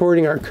continue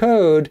supporting our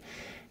code.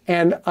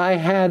 And I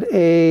had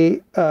a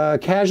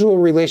casual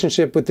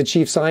relationship with the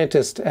chief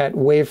scientist at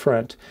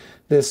Wavefront,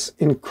 this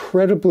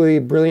incredibly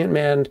brilliant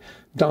man,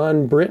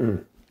 Don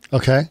Britton.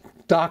 Okay.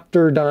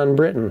 Dr. Don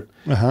Britton.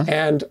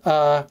 And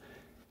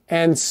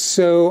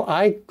so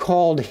I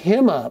called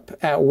him up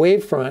at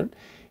Wavefront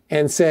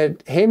and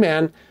said, "Hey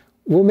man,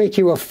 we'll make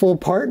you a full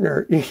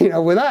partner,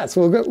 with us.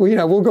 We'll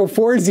go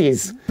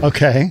foursies.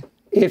 Okay.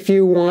 If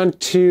you want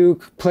to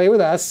play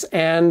with us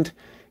and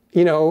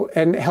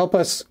help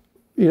us,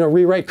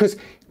 rewrite." Because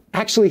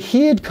actually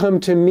he had come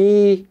to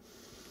me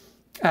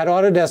at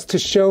Autodesk to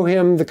show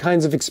him the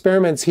kinds of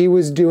experiments he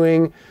was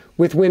doing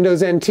with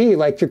Windows NT,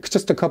 like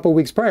just a couple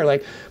weeks prior.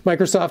 Like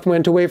Microsoft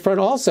went to Wavefront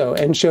also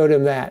and showed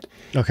him that.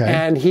 Okay.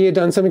 And he had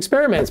done some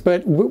experiments,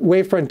 but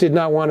Wavefront did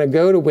not want to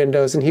go to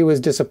Windows, and he was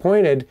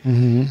disappointed.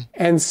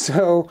 And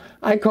so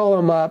I call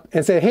him up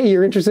and said, "Hey,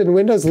 you're interested in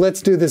Windows?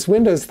 Let's do this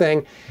Windows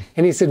thing."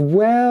 And he said,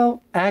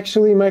 "Well,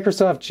 actually,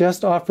 Microsoft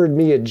just offered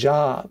me a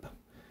job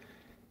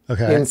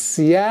in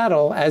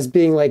Seattle as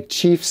being like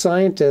chief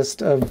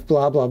scientist of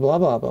blah, blah, blah,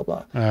 blah, blah,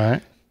 blah." All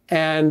right.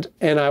 And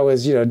I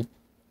was,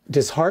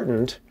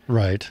 disheartened.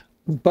 Right.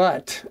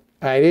 But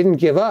I didn't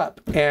give up,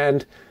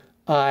 and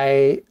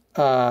I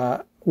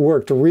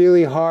worked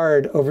really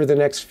hard over the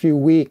next few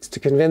weeks to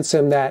convince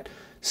him that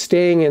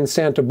staying in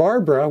Santa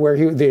Barbara,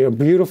 the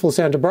beautiful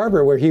Santa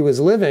Barbara where he was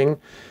living,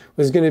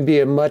 was going to be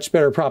a much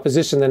better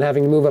proposition than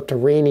having to move up to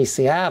rainy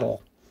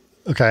Seattle.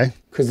 Okay.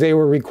 Because they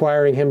were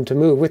requiring him to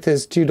move with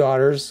his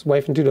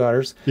wife and two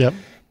daughters. Yep.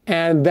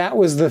 And that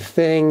was the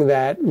thing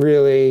that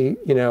really,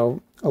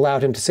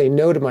 allowed him to say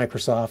no to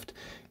Microsoft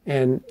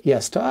and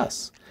yes to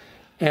us.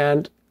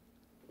 And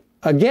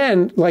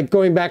again, like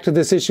going back to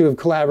this issue of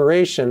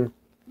collaboration,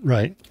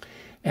 right,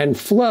 and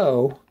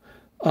flow,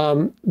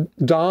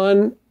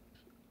 Don,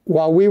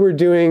 while we were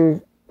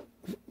doing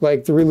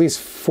like the release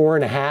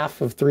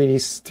 4.5 of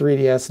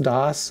 3DS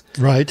DOS,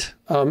 right,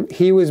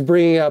 he was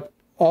bringing up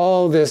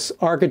all this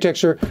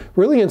architecture,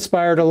 really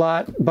inspired a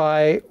lot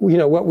by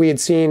what we had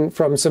seen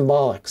from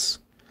Symbolics.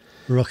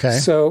 Okay.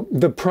 So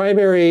the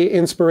primary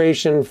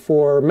inspiration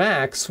for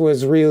Max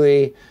was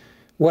really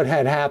what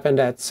had happened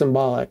at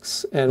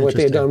Symbolics and what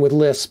they had done with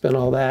Lisp and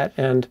all that.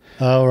 And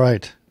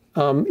right.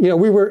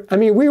 we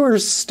were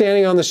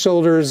standing on the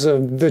shoulders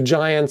of the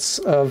giants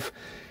of,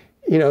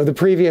 the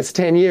previous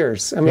 10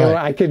 years. I mean, right.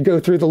 I could go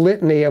through the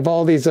litany of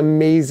all these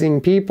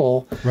amazing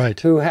people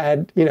who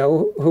had,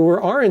 who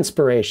were our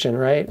inspiration,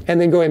 right?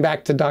 And then going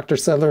back to Dr.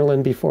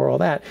 Sutherland before all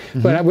that.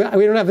 But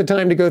we don't have the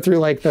time to go through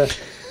like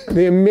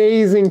the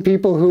amazing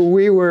people who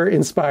we were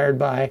inspired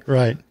by.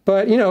 Right.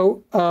 But,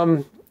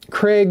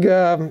 Craig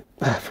from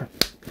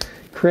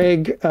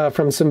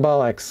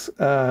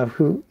Symbolics,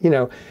 who,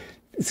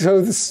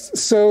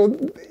 so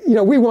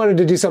we wanted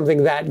to do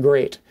something that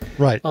great.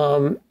 Right.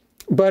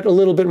 But a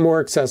little bit more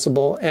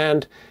accessible.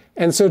 And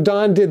so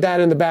Don did that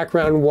in the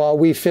background while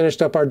we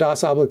finished up our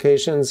DOS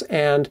obligations.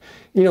 And,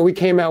 we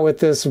came out with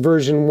this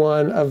version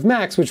 1 of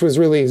Max, which was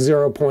really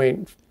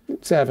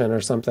 0.7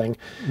 or something.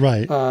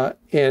 Right.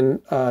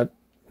 In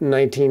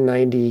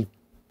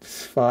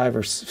 1995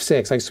 or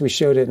 6. Like, so we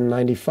showed it in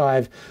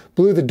 95.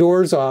 Blew the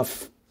doors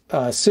off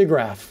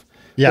SIGGRAPH.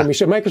 Yeah. When we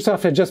showed,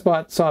 Microsoft had just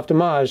bought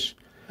Softimage.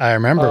 I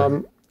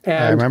remember.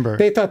 And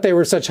they thought they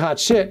were such hot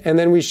shit. And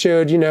then we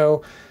showed,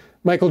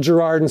 Michael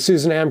Gerard and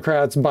Susan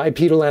Amkraut's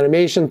bipedal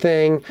animation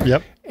thing.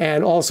 Yep.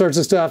 And all sorts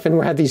of stuff. And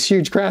we had these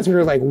huge crowds. We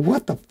were like,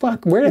 what the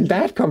fuck? Where did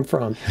that come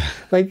from?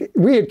 Like,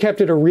 we had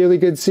kept it a really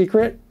good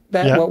secret,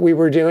 what we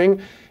were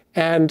doing.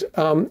 And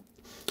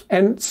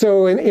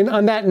so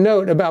on that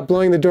note about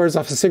blowing the doors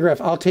off of SIGGRAPH,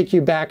 I'll take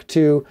you back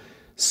to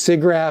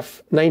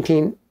SIGGRAPH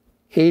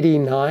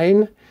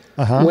 1989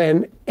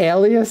 when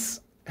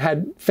Alias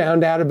had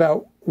found out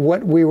about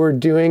what we were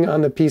doing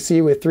on the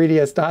PC with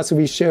 3DS DOS. So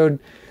we showed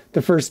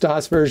the first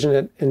DOS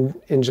version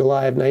in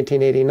July of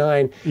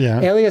 1989.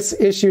 Yeah. Alias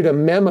issued a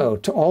memo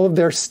to all of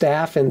their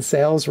staff and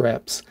sales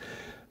reps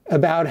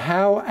about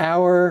how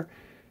our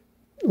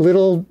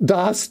little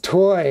DOS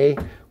toy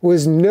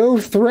was no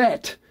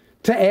threat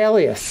to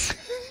Alias.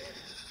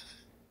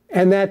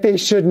 And that they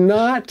should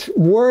not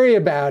worry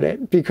about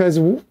it because,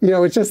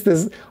 it's just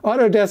this,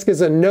 Autodesk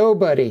is a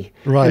nobody.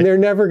 Right. And they're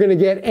never going to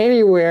get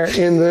anywhere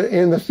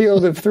in the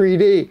field of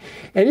 3D.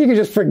 And you can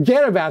just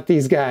forget about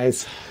these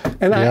guys.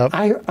 And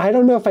I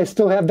don't know if I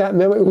still have that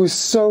memo. It was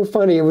so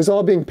funny. It was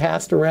all being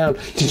passed around.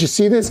 Did you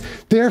see this?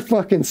 They're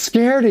fucking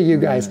scared of you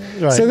guys.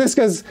 Right. So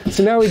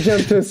now we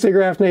jump to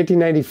SIGGRAPH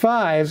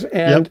 1995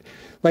 and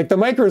like the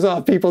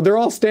Microsoft people, they're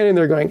all standing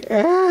there going,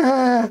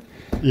 ah.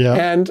 Yeah.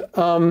 And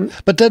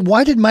but then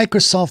why did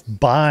Microsoft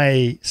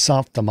buy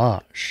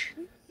Softimage?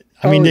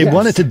 I mean, they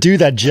wanted to do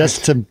that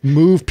just to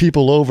move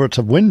people over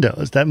to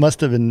Windows. That must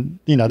have been,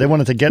 they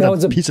wanted to get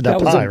a piece of that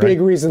pie, right? That was a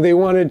big reason. They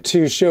wanted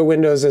to show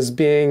Windows as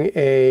being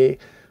a,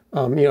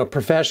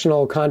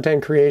 professional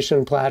content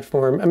creation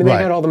platform. I mean, they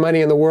had all the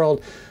money in the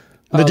world.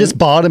 They just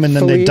bought them and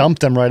then they dumped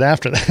them right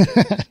after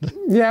that.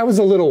 Yeah, it was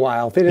a little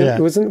while. They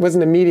didn't. It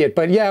wasn't immediate,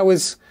 but yeah, it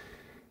was.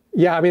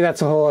 Yeah, I mean,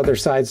 that's a whole other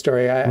side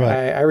story.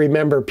 I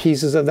remember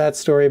pieces of that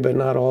story, but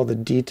not all the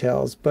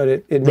details. But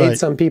it made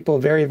some people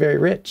very, very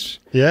rich.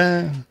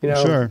 Yeah,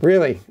 sure.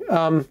 Really.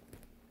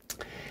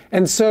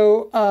 And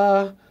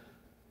so,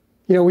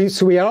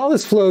 we had all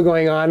this flow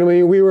going on. I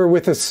mean, we were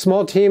with a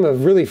small team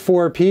of really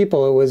 4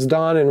 people. It was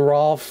Don and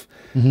Rolf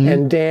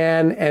and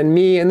Dan and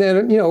me. And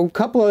then, a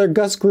couple other,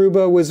 Gus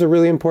Gruba was a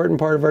really important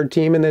part of our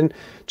team. And then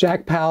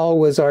Jack Powell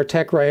was our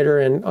tech writer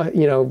and,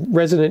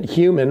 resident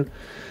human.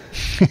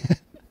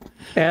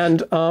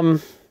 And now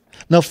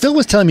Phil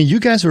was telling me you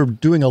guys were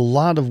doing a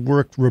lot of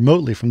work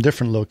remotely from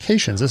different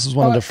locations. This is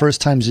one of the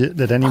first times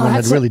that anyone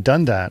had really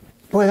done that.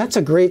 Boy, that's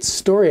a great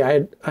story.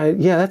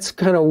 That's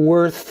kind of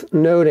worth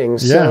noting.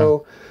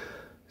 So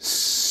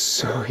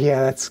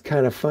that's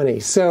kind of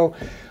funny. So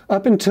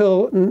up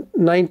until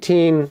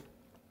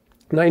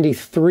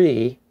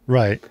 1993,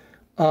 right?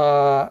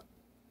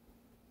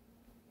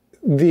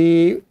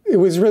 It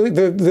was really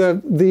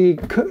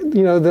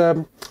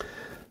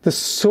the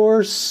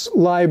source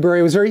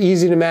library was very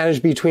easy to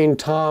manage between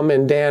Tom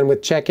and Dan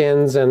with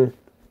check-ins, and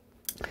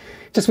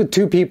just with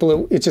 2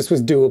 people, it just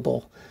was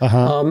doable.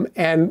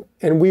 And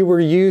we were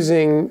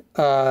using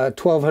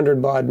 1200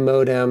 baud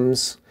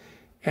modems,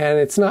 and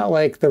it's not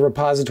like the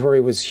repository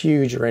was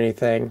huge or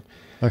anything.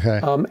 Okay.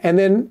 And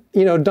then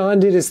Don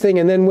did his thing,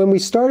 and then when we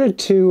started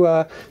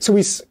to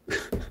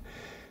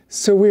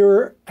So we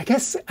were, I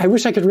guess, I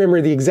wish I could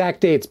remember the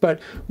exact dates,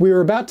 but we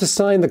were about to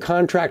sign the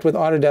contract with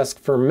Autodesk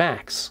for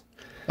Macs.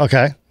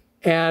 Okay.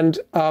 And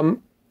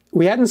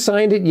we hadn't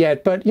signed it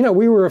yet, but,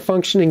 we were a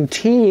functioning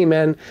team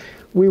and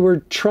we were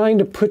trying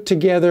to put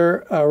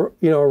together a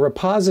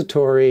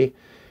repository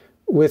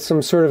with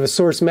some sort of a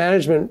source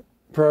management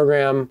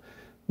program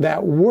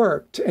that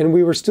worked. And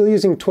we were still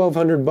using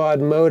 1200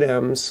 baud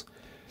modems.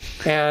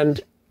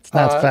 And it's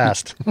not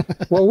fast.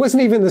 Well, it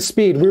wasn't even the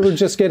speed. We were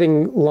just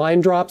getting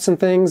line drops and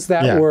things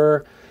that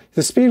were...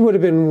 The speed would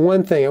have been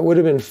one thing; it would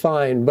have been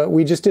fine, but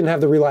we just didn't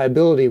have the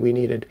reliability we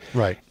needed.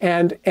 Right.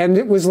 And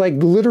it was like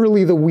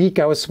literally the week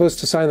I was supposed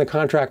to sign the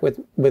contract with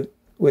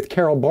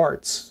Carol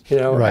Bartz,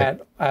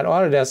 at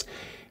Autodesk,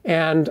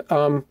 and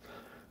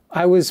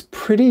I was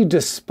pretty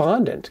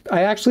despondent.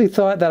 I actually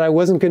thought that I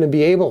wasn't going to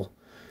be able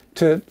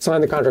to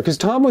sign the contract because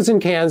Tom was in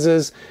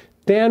Kansas,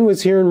 Dan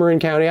was here in Marin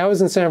County, I was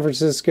in San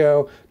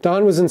Francisco,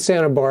 Don was in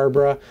Santa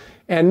Barbara,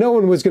 and no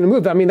one was going to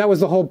move. I mean, that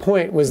was the whole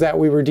point, was that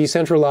we were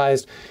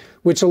decentralized,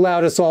 which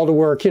allowed us all to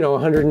work,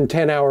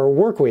 110-hour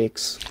work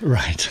weeks.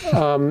 Right.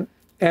 And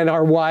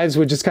our wives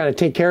would just kind of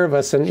take care of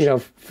us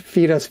and,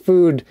 feed us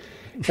food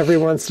every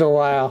once in a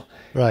while.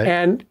 Right.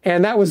 And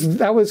that was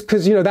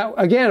because, that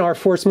again, our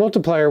force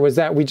multiplier was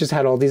that we just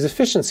had all these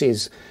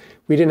efficiencies.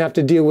 We didn't have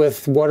to deal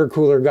with water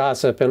cooler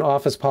gossip and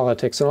office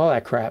politics and all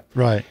that crap.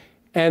 Right.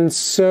 And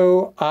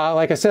so,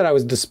 like I said, I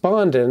was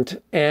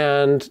despondent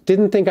and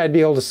didn't think I'd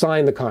be able to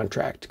sign the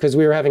contract because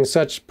we were having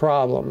such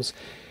problems.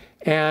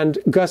 And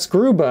Gus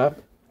Gruba,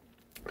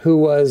 who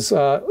was he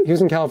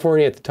was in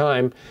California at the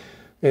time,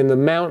 in the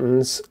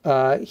mountains,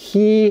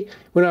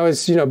 when I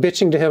was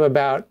bitching to him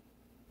about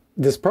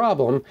this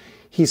problem,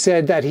 he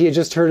said that he had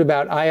just heard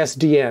about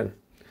ISDN,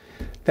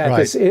 that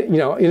this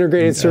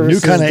integrated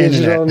services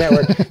digital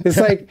network. It's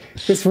like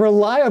this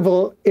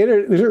reliable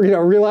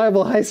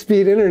reliable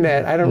high-speed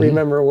internet. I don't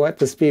remember what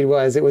the speed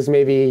was. It was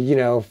maybe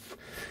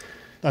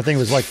I think it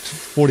was like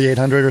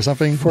 4,800 or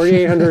something.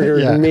 4,800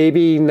 or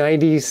maybe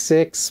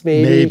 96,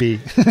 maybe.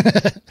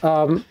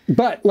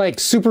 But like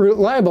super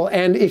reliable.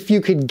 And if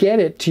you could get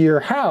it to your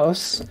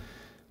house,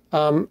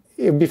 it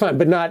would be fine.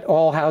 But not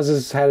all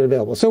houses had it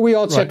available. So we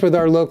all checked with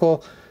our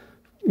local,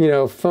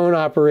 phone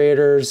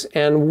operators.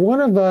 And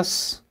one of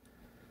us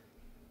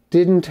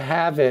didn't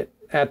have it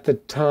at the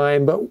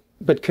time. But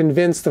but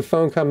convinced the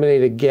phone company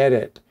to get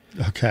it.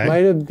 Okay.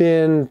 Might have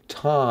been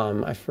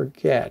Tom, I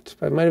forget,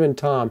 but it might have been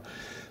Tom.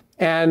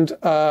 And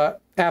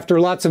after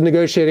lots of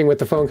negotiating with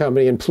the phone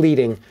company and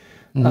pleading,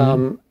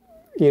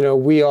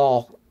 we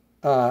all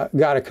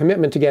got a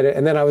commitment to get it,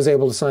 and then I was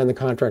able to sign the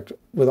contract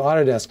with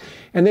Autodesk.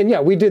 And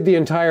then, we did the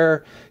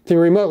entire thing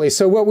remotely.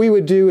 So what we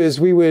would do is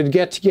we would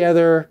get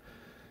together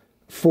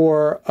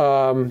for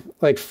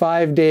like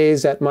 5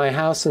 days at my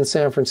house in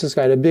San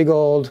Francisco. I had a big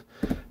old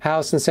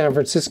house in San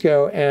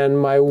Francisco, and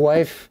my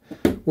wife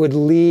would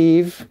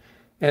leave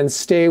and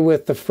stay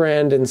with the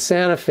friend in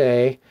Santa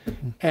Fe,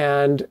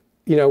 and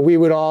we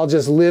would all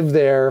just live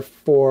there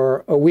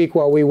for a week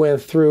while we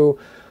went through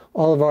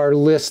all of our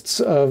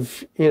lists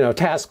of,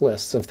 task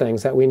lists of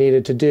things that we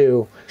needed to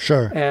do.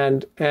 Sure.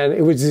 And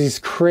it was these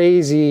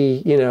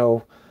crazy,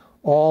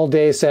 all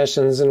day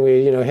sessions, and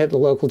we, hit the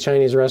local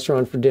Chinese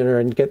restaurant for dinner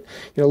and get,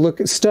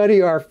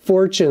 study our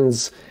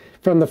fortunes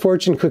from the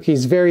fortune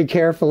cookies very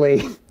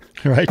carefully.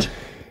 Right.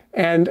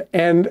 And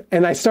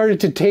I started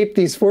to tape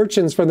these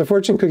fortunes from the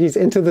fortune cookies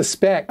into the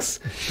specs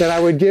that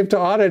I would give to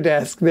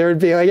Autodesk. There would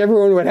be like,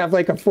 everyone would have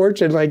like a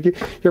fortune, like,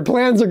 your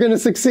plans are going to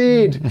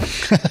succeed.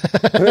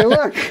 And they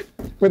look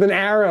with an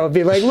arrow, it'd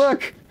be like,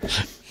 look.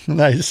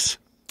 Nice.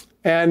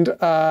 And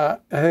I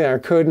think our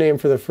code name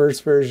for the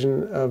first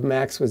version of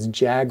Max was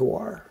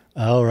Jaguar.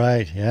 Oh,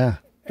 right. Yeah.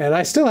 And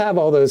I still have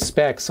all those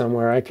specs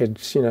somewhere. I could,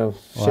 share them.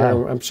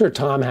 I'm sure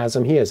Tom has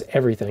them. He has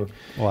everything.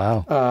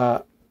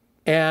 Wow.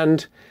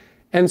 And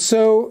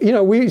so,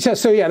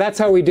 that's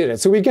how we did it.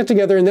 So we'd get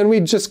together, and then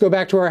we'd just go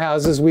back to our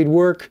houses. We'd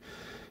work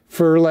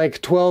for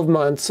like 12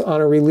 months on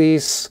a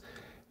release,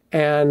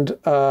 and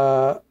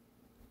then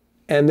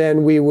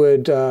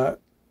we'd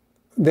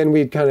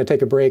kind of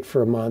take a break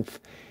for a month.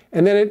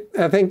 And then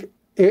I think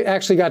it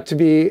actually got to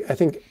be,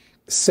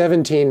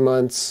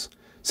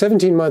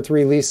 17-month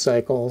release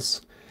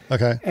cycles.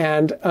 Okay.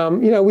 And,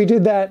 we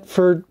did that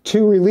for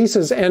 2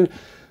 releases, and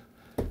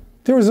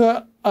there was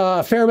a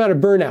fair amount of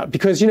burnout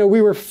because,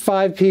 we were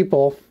 5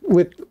 people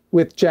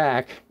with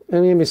Jack,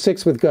 and maybe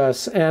 6 with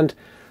Gus, and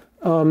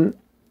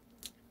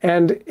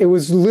it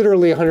was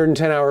literally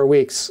 110-hour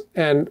weeks,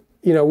 and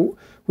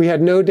we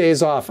had no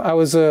days off. I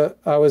was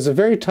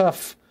very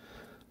tough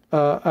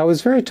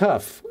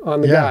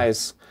on the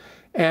guys,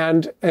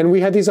 and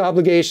we had these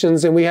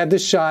obligations, and we had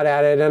this shot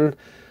at it, and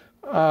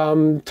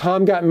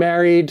Tom got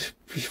married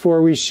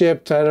before we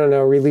shipped, I don't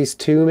know, release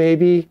 2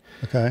 maybe.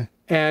 Okay.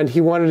 And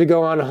he wanted to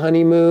go on a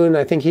honeymoon.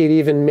 I think he'd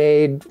even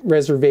made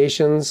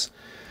reservations,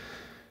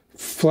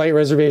 flight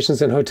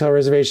reservations and hotel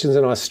reservations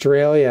in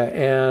Australia.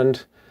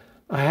 And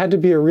I had to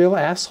be a real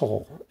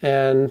asshole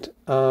and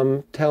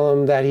tell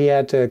him that he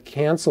had to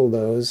cancel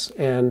those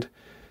and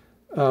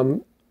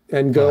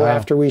go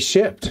after we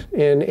shipped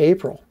in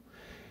April.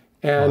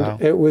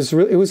 And it was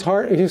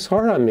hard. It was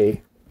hard on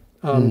me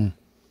to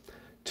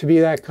be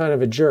that kind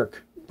of a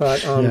jerk.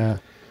 But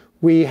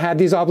we had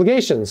these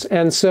obligations,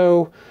 and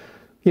so.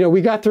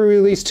 We got through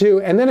release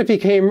 2, and then it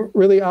became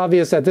really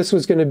obvious that this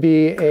was going to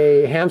be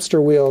a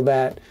hamster wheel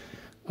that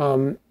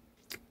was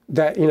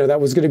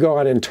going to go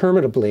on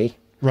interminably.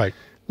 Right.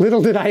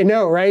 Little did I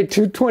know, right?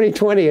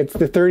 2020, it's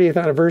the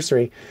 30th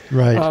anniversary.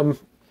 Right.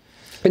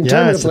 Interminably.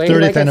 It's the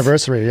 30th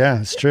anniversary.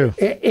 Yeah, it's true.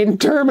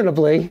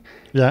 Interminably.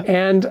 Yeah.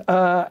 And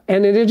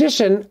in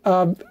addition,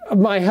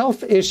 my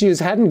health issues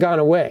hadn't gone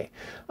away.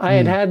 I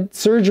had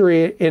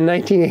surgery in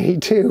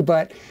 1982,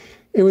 but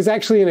it was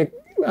actually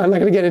I'm not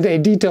going to get into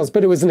any details,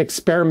 but it was an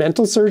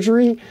experimental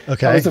surgery.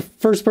 Okay. I was the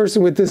first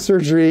person with this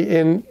surgery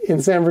in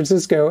San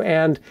Francisco,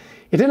 and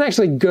it didn't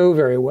actually go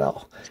very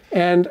well.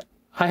 And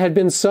I had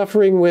been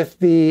suffering with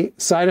the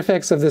side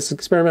effects of this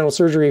experimental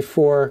surgery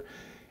for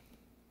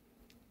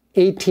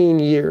 18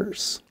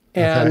 years.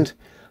 And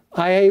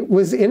I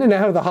was in and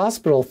out of the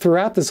hospital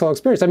throughout this whole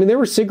experience. I mean, there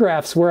were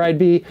SIGGRAPHs where I'd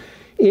be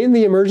in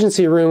the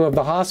emergency room of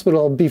the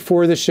hospital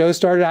before the show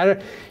started. I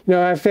don't,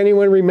 if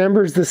anyone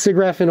remembers the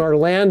SIGGRAPH in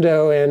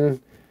Orlando in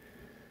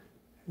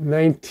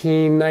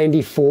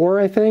 1994,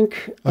 I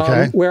think,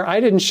 where I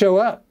didn't show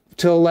up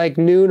till like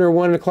noon or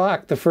 1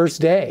 o'clock the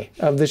first day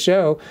of the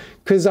show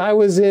because I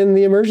was in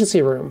the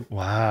emergency room.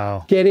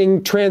 Wow.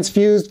 Getting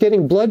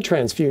blood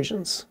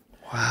transfusions.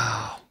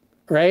 Wow.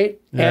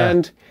 Right?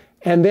 Yeah.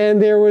 And then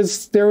there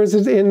was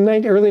in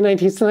early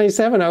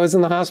 1997, I was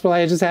in the hospital. I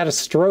had just had a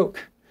stroke.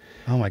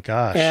 Oh my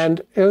gosh.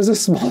 And it was a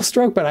small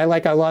stroke, but I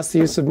lost the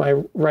use of my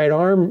right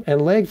arm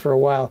and leg for a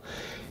while.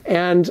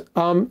 And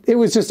it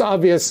was just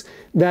obvious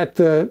that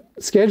the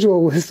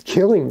schedule was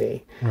killing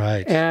me.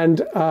 Right.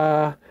 And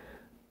I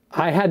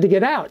had to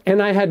get out.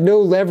 And I had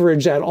no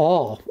leverage at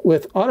all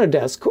with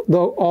Autodesk.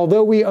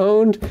 Although we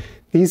owned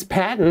these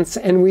patents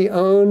and we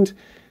owned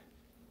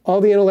all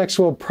the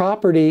intellectual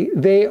property,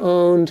 they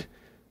owned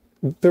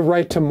the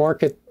right to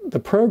market the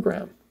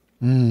program.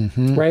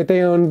 Mm-hmm. Right?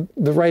 They owned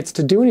the rights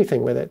to do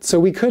anything with it. So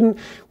we couldn't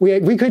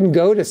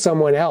go to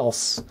someone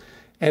else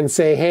and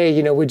say,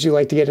 hey, would you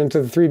like to get into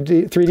the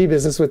 3D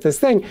business with this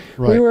thing?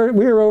 Right. We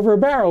were over a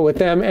barrel with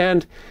them.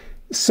 And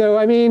so,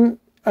 I mean,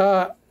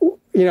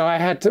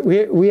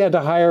 we had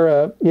to hire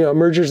a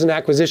mergers and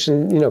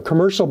acquisition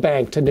commercial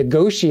bank to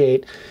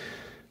negotiate.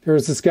 There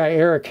was this guy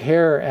Eric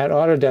Hare at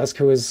Autodesk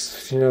who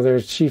was their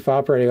chief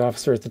operating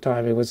officer at the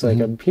time. It was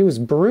like he was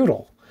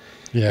brutal.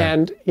 Yeah.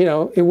 And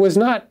it was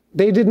not.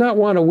 They did not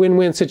want a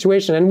win-win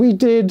situation, and we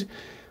did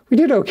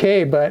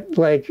okay, but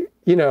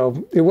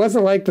it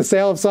wasn't like the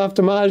sale of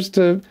Softimage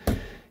to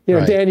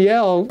right.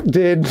 Danielle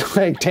did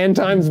like 10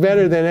 times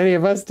better than any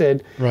of us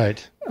did.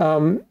 Right.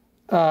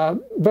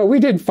 But we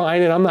did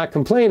fine, and I'm not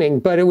complaining.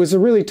 But it was a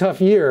really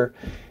tough year,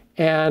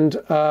 and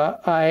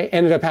I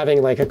ended up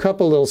having like a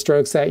couple little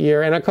strokes that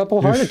year and a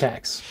couple heart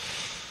attacks.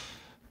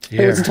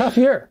 It was a tough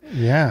year.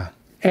 Yeah.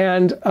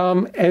 And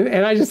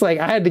I just I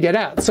had to get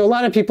out. So a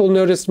lot of people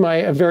noticed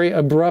a very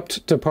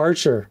abrupt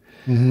departure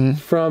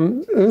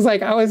from. It was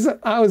like I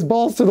was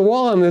balls to the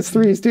wall on this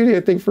 3D studio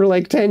thing for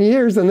like 10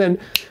 years, and then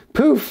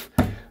poof,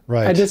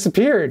 right. I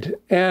disappeared.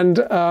 And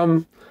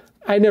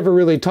I never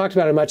really talked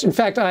about it much. In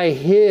fact, I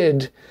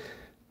hid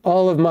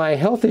all of my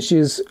health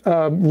issues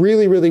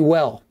really, really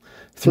well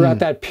throughout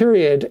that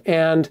period.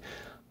 And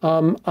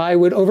I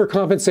would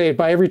overcompensate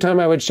by every time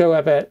I would show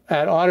up at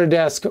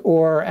Autodesk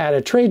or at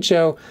a trade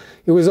show.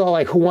 It was all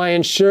like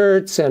Hawaiian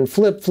shirts and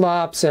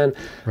flip-flops, and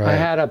right. I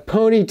had a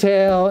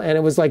ponytail, and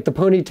it was like the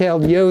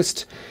ponytailed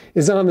Yost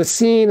is on the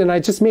scene, and I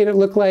just made it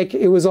look like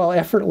it was all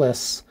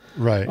effortless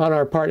right. on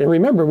our part. And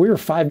remember, we were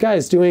 5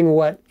 guys doing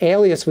what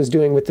Alias was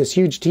doing with this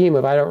huge team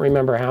of I don't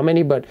remember how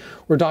many, but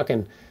we're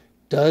talking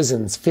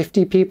dozens,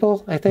 50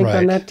 people, I think, right.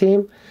 on that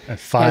team. And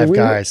 5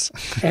 guys.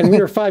 And we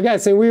were 5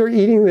 guys, and we were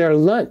eating their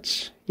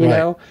lunch, you right.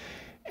 know?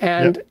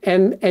 And,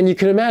 yep. and you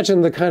can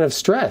imagine the kind of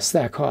stress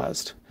that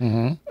caused.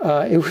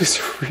 It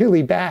was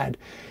really bad.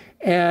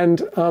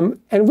 And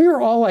we were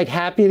all like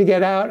happy to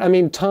get out. I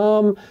mean,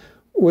 Tom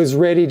was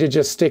ready to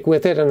just stick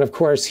with it. And of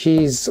course,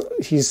 he's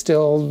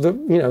still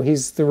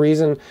he's the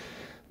reason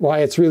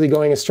why it's really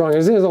going as strong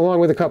as it is, along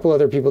with a couple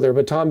other people there.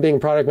 But Tom being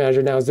product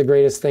manager now is the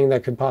greatest thing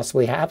that could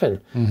possibly happen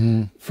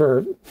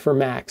for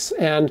Max.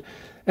 And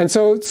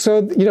so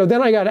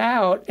then I got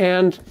out,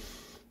 and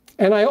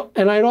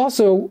I'd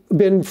also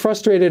been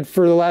frustrated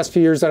for the last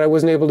few years that I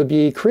wasn't able to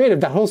be creative.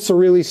 That whole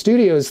Cerilli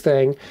Studios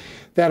thing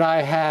that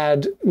I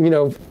had,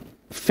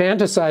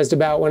 fantasized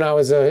about when I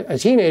was a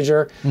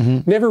teenager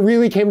never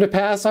really came to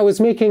pass. I was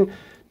making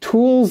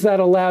tools that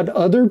allowed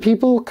other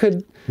people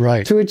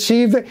right. to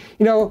achieve that.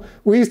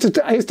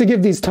 I used to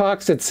give these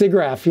talks at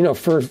SIGGRAPH,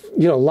 for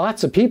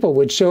lots of people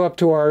would show up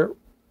to our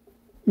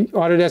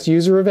Autodesk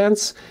user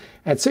events.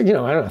 At, I don't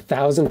know,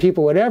 1,000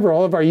 people, whatever,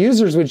 all of our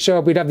users would show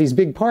up. We'd have these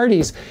big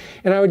parties.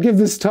 And I would give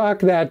this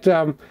talk that,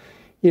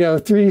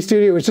 3D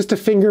Studio was just a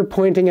finger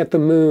pointing at the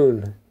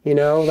moon,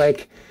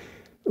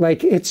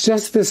 like it's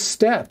just this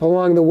step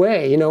along the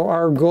way.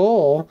 Our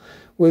goal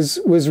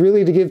was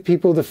really to give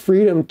people the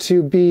freedom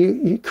to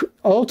be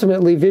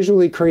ultimately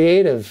visually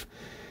creative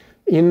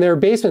in their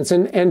basements.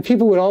 And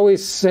people would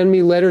always send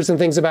me letters and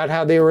things about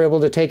how they were able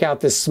to take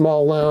out this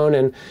small loan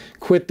and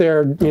quit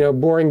their,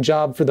 boring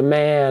job for the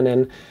man,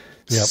 and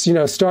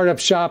yep. Start up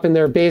shop in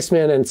their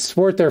basement and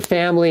support their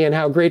family, and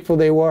how grateful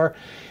they were.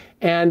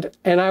 And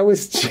I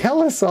was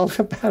jealous all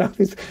about all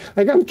these,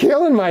 like, I'm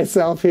killing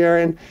myself here,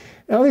 and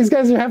all these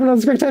guys are having all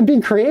this great time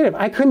being creative.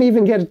 I couldn't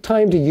even get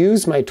time to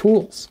use my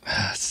tools.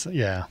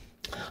 Yeah.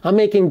 I'm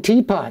making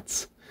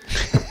teapots.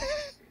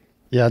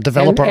 Yeah,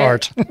 developer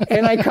art.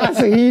 And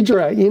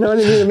icosahedra, you know what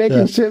I mean?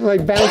 Making shit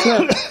like bouncing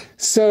up.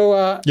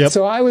 So,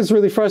 so I was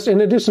really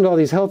frustrated. In addition to all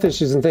these health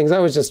issues and things, I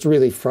was just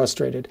really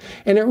frustrated.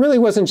 And it really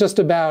wasn't just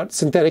about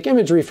synthetic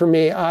imagery for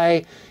me.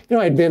 I'd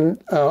been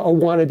a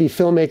wannabe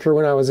filmmaker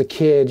when I was a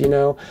kid,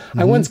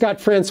 I once got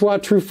Francois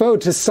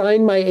Truffaut to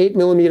sign my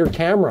 8mm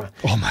camera.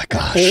 Oh my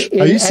gosh.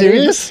 Are you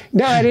serious?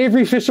 At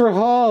Avery Fisher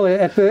Hall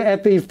at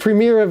the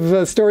premiere of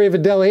The Story of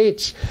Adele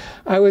H.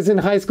 I was in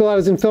high school, I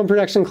was in film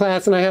production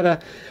class, and I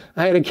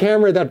had a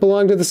camera that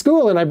belonged to the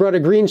school, and I brought a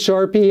green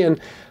Sharpie,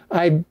 and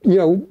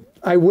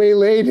I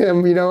waylaid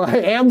him, I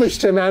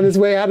ambushed him on his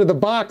way out of the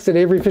box at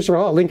Avery Fisher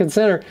Hall, Lincoln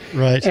Center.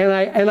 Right.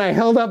 And I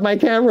held up my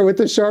camera with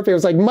the Sharpie. I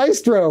was like,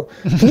 Maestro,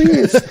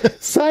 please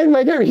sign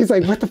my camera. He's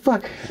like, what the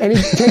fuck? And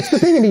he takes the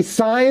thing and he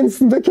signs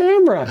the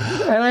camera.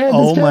 And I had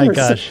this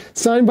camera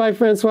signed by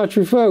Francois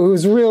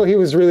Truffaut, he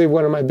was really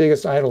one of my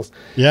biggest idols.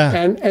 Yeah.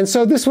 And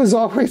so this was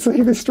always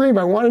like this dream.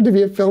 I wanted to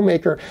be a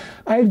filmmaker.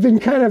 I had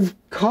been kind of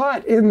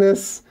caught in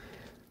this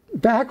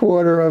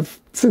backwater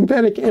of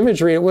synthetic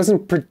imagery. It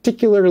wasn't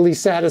particularly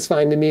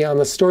satisfying to me on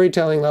the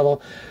storytelling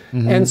level.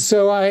 And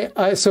so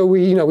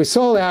we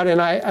sold out, and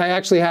I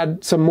actually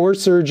had some more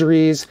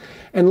surgeries,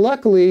 and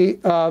luckily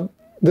the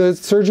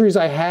surgeries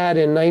I had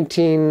in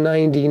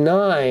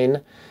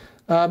 1999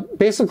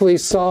 basically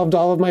solved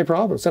all of my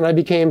problems, and I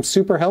became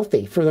super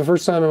healthy for the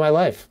first time in my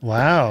life.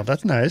 Wow,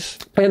 that's nice.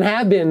 And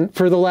have been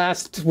for the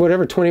last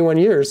 21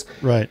 years.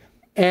 Right.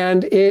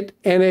 And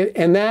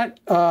that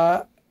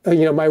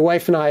my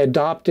wife and I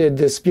adopted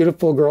this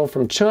beautiful girl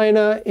from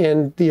China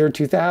in the year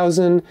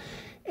 2000,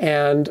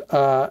 and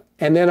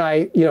then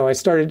I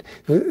started,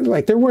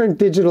 like, there weren't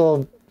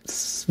digital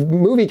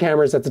movie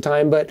cameras at the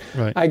time, but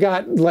Right. I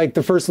got like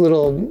the first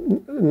little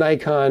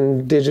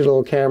Nikon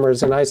digital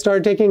cameras, and I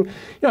started taking,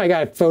 I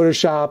got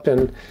Photoshop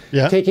and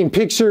taking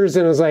pictures,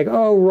 and it was like,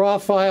 oh, raw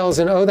files,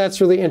 and oh,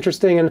 that's really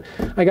interesting. And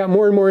I got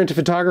more and more into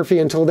photography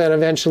until then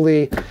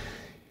eventually,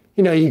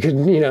 you could,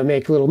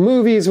 make little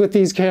movies with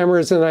these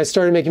cameras, and I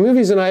started making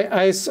movies, and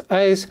I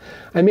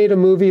made a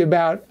movie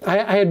about,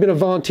 I had been a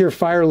volunteer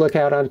fire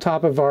lookout on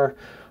top of our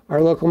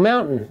local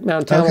mountain,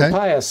 Mount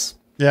Tamalpais.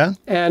 Yeah.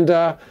 And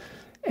over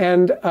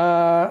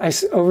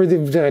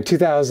the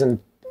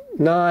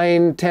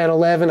 2009, 10,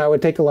 11, I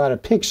would take a lot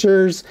of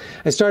pictures.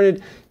 I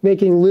started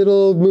making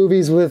little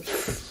movies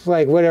with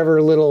like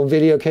whatever little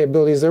video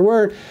capabilities there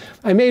were.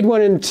 I made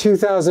one in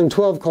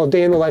 2012 called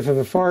Day in the Life of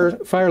a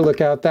Fire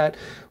Lookout that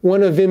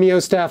won a Vimeo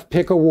Staff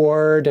Pick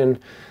Award and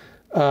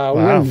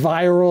went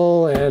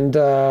viral. And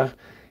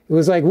it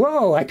was like,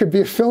 whoa, I could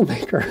be a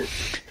filmmaker.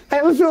 I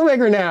am a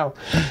filmmaker now.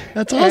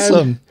 That's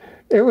awesome.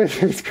 And it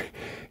was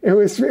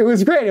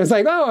great. It was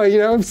like, oh,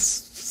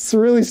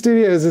 Cerulean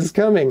Studios is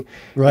coming.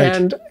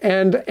 Right.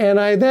 And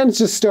I then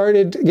just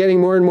started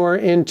getting more and more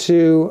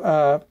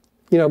into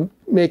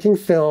making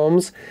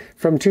films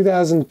from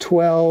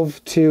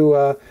 2012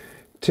 to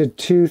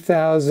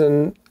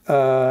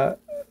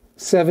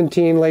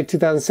 2017, late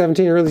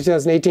 2017, early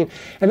 2018.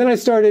 And then I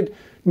started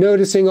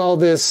noticing all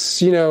this,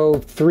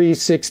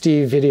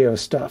 360 video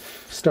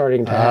stuff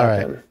starting to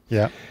happen. All right.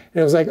 Yeah. And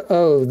it was like,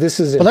 oh,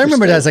 this is interesting. Well, I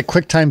remember it as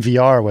QuickTime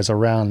VR was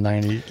around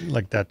 90,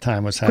 like that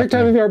time was happening.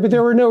 QuickTime VR, but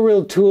there were no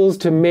real tools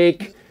to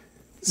make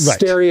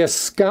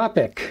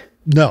stereoscopic.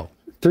 No.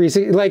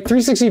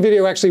 360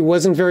 video actually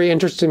wasn't very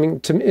interesting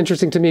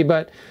to me,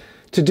 but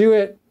to do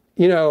it,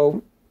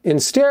 in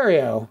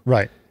stereo,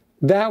 right,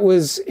 that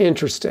was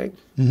interesting.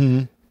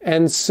 Mm-hmm.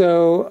 And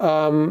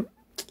so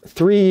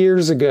 3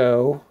 years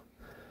ago,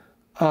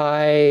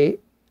 I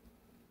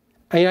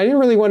didn't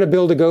really want to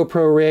build a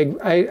GoPro rig.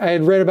 I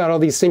had read about all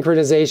these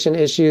synchronization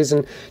issues,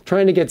 and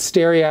trying to get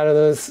stereo out of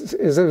those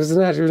was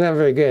not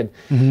very good.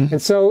 Mm-hmm.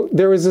 And so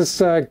there was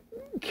this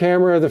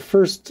camera, there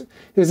was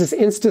this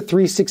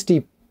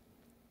Insta360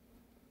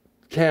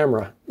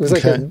 camera. It was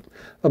like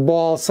a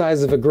ball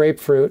size of a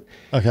grapefruit.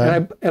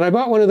 Okay. And I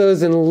bought one of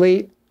those in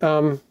late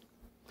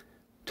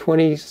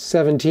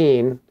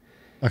 2017.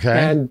 Okay.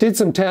 And did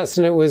some tests,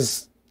 and it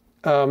was,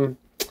 I don't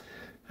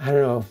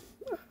know.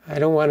 I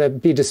don't want to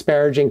be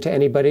disparaging to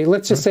anybody.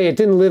 Let's just say it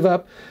didn't live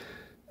up.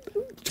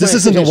 This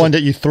isn't the one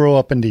that you throw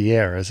up in the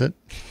air, is it?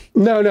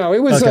 No.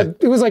 It was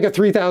it was like a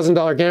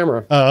 $3,000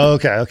 camera. Oh,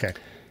 okay.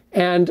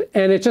 And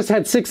it just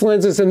had 6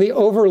 lenses, and the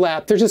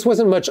overlap, there just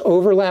wasn't much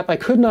overlap. I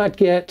could not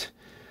get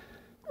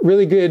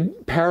really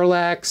good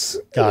parallax.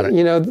 Got it.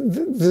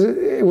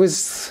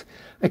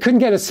 I couldn't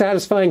get a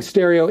satisfying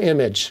stereo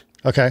image.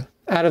 Okay.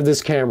 Out of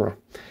this camera.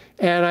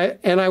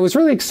 And I was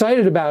really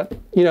excited about,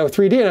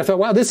 3D, and I thought,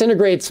 wow, this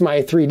integrates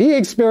my 3D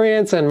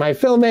experience and my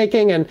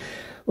filmmaking, and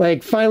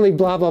like finally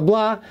blah, blah,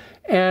 blah.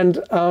 And,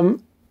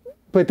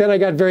 but then I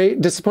got very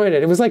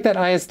disappointed. It was like that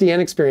ISDN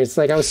experience.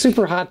 Like I was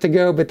super hot to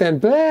go, but then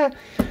blah.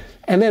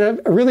 And then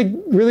a really,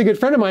 really good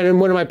friend of mine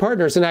and one of my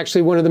partners, and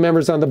actually one of the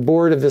members on the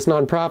board of this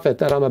nonprofit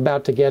that I'm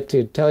about to get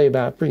to tell you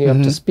about, bring you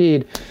up to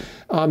speed.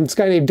 This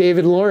guy named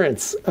David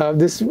Lawrence.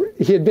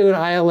 He had been at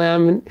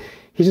ILM, and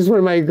he's just one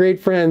of my great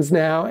friends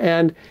now.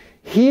 And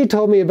he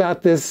told me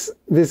about this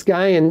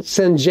guy in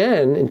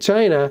Shenzhen in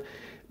China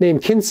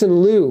named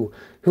Kinson Liu,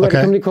 who had a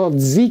company called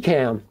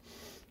Zcam.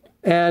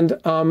 And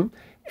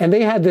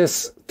they had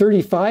this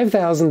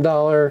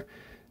 $35,000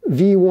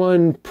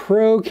 V1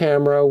 Pro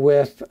camera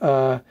with,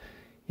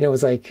 it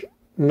was like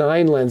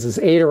 9 lenses,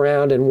 8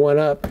 around and 1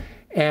 up.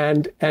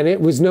 And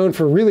it was known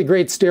for really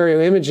great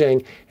stereo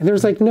imaging. And there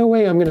was like, no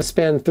way I'm going to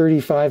spend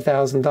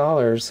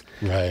 $35,000.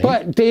 Right.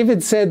 But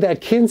David said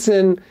that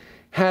Kinson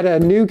had a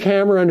new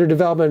camera under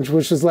development,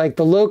 which was like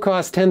the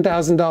low-cost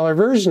 $10,000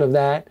 version of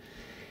that.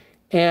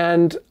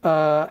 And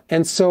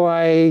so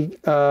I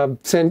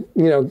sent,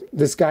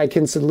 this guy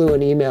Kinson Liu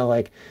an email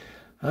like,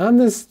 I'm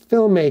this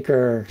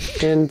filmmaker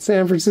in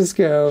San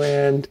Francisco,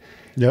 and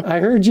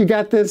I heard you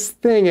got this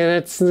thing, and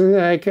it's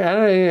like, I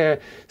don't know.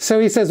 So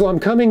he says, well, I'm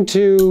coming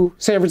to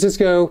San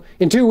Francisco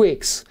in 2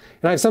 weeks,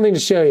 and I have something to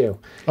show you.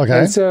 Okay.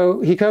 And so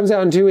he comes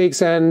out in 2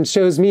 weeks and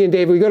shows me and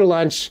David. We go to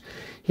lunch.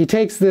 He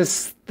takes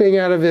this thing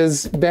out of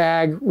his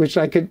bag, which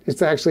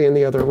it's actually in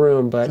the other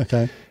room, but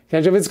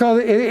it's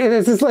called,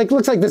 it's just like,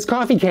 looks like this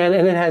coffee can,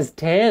 and it has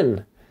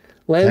 10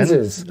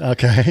 lenses. 10?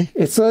 Okay.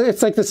 It's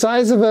like the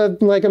size of a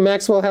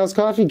Maxwell House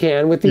coffee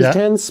can with these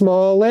 10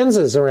 small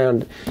lenses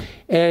around.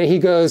 And he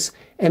goes,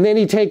 and then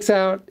he takes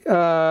out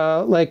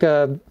like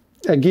a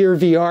Gear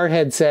VR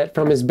headset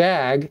from his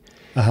bag,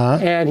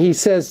 and he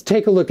says,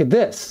 take a look at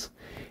this.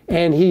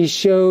 And he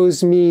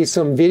shows me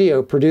some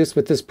video produced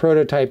with this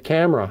prototype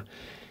camera.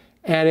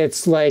 And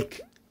it's like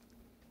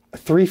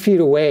 3 feet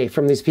away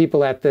from these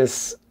people at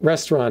this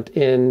restaurant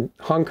in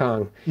Hong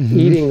Kong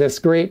eating this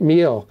great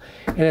meal.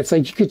 And it's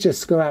like you could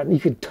just go out and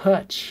you could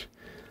touch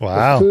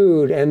Wow. the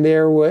food, and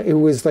it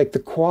was like the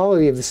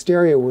quality of the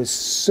stereo was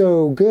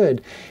so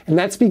good. And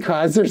that's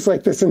because there's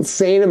like this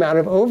insane amount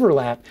of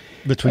overlap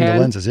between the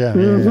lenses. Yeah.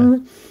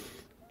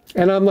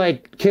 And I'm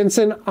like,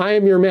 Kinson, I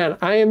am your man.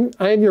 I am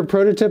your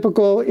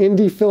prototypical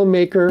indie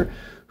filmmaker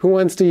who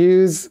wants to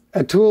use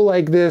a tool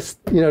like this,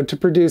 to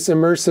produce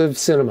immersive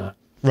cinema.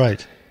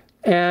 Right.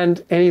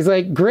 And he's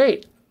like,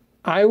 great,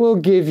 I will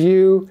give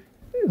you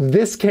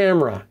this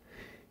camera.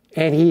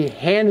 And he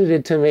handed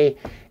it to me.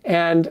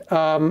 And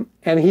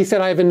he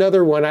said, I have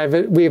another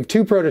one. We have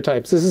 2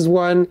 prototypes. This is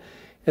one,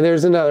 and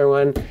there's another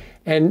one.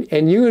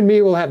 And you and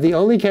me will have the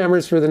only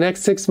cameras for the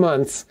next 6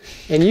 months.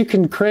 And you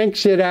can crank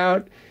shit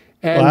out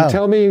and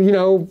tell me,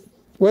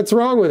 what's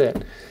wrong with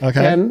it.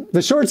 Okay. And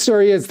the short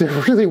story is there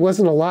really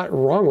wasn't a lot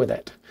wrong with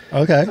it.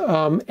 Okay.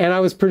 And I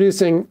was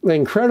producing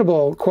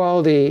incredible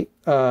quality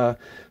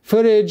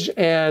footage.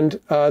 And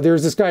there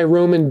was this guy,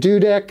 Roman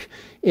Dudek,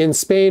 in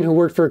Spain, who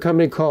worked for a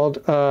company called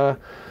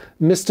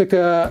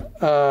Mystica,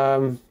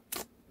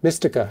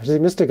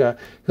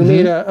 who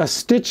made a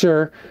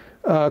stitcher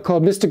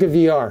called Mystica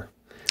VR,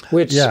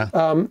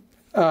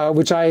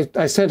 which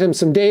I sent him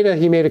some data.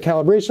 He made a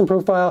calibration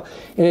profile,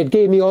 and it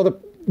gave me all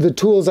the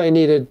tools I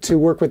needed to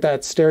work with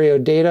that stereo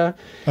data.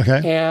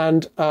 Okay.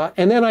 And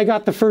then I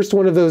got the first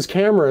one of those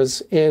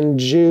cameras in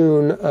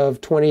June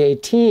of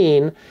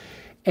 2018,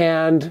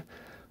 and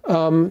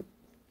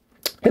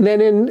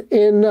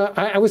then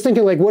I was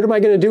thinking, like, what am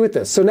I going to do with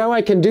this? So now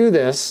I can do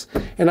this,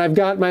 and I've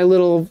got my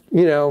little,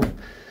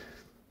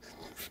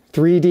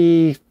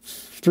 3D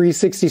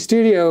 360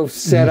 studio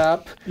set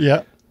up.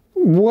 Yeah.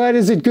 What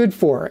is it good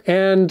for?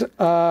 And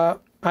I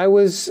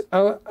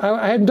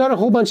had done a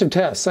whole bunch of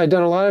tests. I'd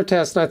done a lot of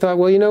tests, and I thought,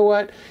 well, you know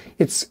what?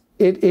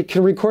 It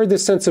can record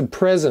this sense of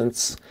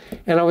presence.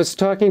 And I was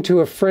talking to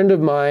a friend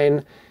of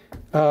mine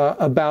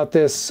about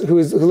this,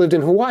 who lived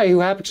in Hawaii,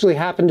 who actually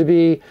happened to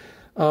be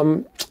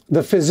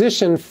the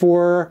physician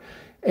for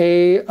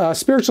a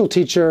spiritual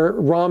teacher,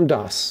 Ram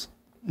Dass.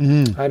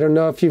 I don't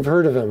know if you've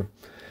heard of him,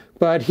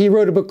 but he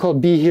wrote a book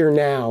called Be Here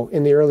Now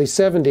in the early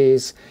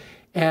 70s.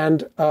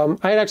 And I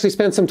had actually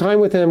spent some time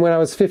with him when I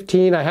was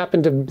 15. I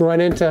happened to run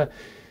into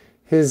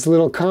his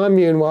little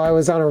commune while I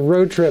was on a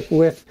road trip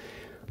with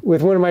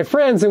one of my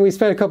friends, and we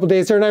spent a couple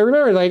days there. And I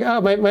remember, like,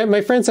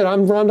 my friend said,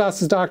 I'm Ram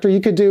Dass's doctor.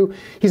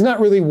 He's not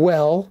really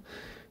well.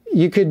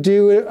 You could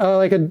do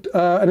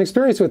an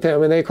experience with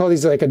him, and they call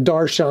these like a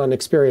darshan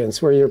experience,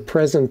 where you're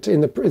present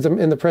in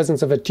the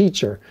presence of a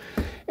teacher,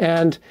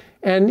 and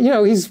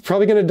he's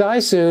probably going to die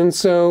soon,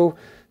 so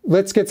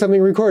let's get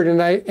something recorded.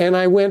 And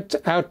I went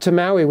out to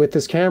Maui with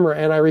this camera,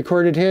 and I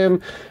recorded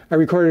him. I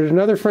recorded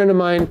another friend of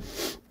mine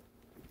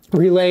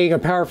relaying a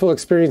powerful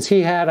experience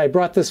he had. I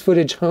brought this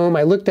footage home.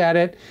 I looked at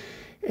it,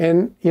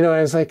 and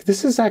I was like,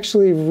 this is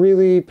actually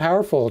really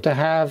powerful to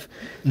have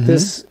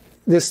this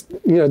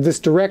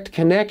direct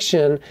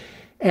connection.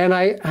 And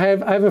I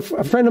have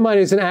a friend of mine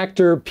who's an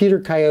actor, Peter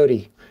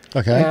Coyote.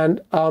 Okay. And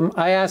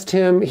I asked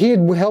him, he had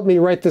helped me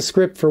write the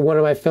script for one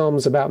of my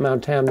films about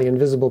Mount Tam, The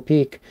Invisible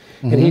Peak,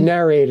 and he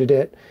narrated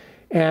it.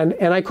 And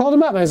I called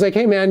him up. I was like,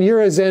 hey man,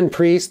 you're a Zen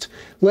priest.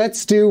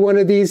 Let's do one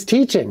of these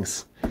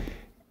teachings.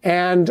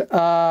 And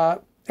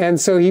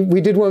so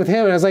we did one with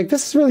him, and I was like,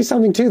 this is really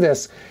something to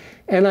this.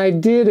 And I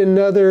did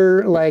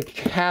another like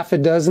half a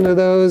dozen of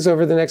those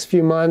over the next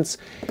few months.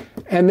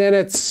 And then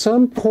at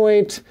some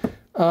point,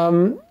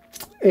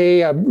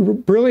 a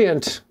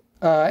brilliant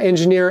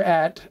engineer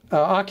at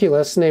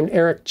Oculus named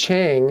Eric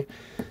Chang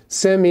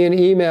sent me an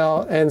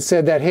email and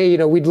said that, hey,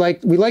 we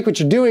like what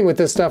you're doing with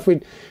this stuff.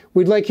 We'd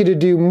like you to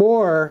do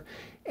more,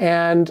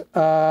 and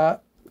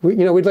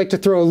we'd like to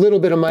throw a little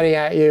bit of money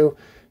at you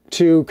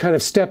to kind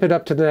of step it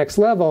up to the next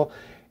level.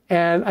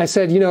 And I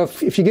said,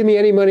 if you give me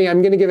any money,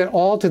 I'm going to give it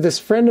all to this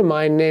friend of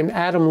mine named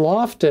Adam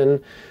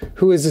Lofton,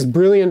 who is this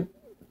brilliant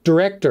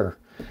director.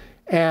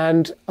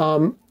 And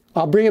I'll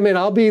bring him in.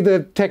 I'll be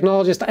the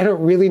technologist. I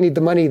don't really need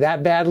the money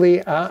that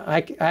badly.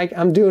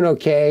 I'm doing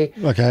okay.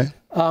 Okay.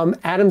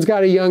 Adam's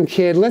got a young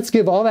kid. Let's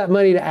give all that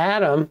money to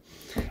Adam,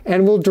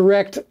 and we'll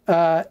direct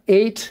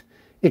 8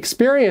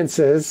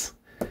 experiences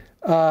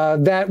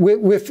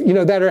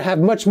that have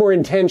much more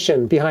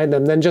intention behind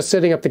them than just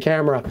setting up the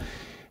camera.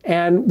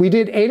 And we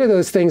did 8 of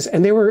those things,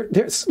 and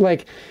there's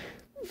like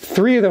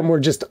 3 of them were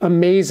just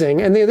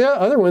amazing, and the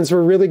other ones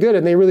were really good,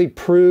 and they really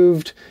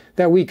proved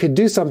that we could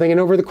do something.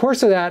 And over the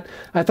course of that,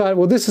 I thought,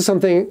 well, this is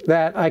something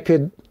that I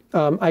could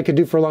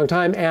do for a long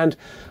time. And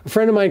a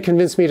friend of mine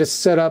convinced me to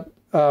set up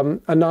a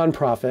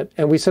nonprofit,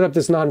 and we set up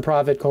this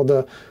nonprofit called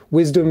the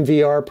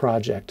WisdomVR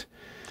Project.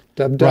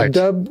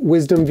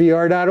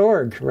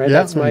 www.wisdomvr.org, right? Yeah.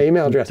 That's my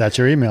email address. That's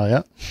your email,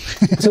 yeah.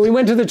 So we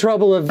went to the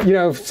trouble of,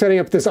 setting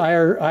up this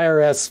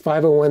IRS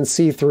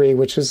 501c3,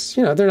 which is,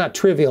 they're not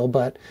trivial,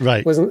 but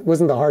wasn't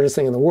the hardest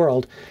thing in the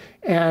world.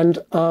 And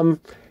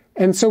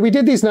so we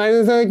did these 9,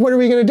 and they're like, what are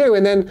we going to do?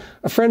 And then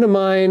a friend of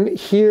mine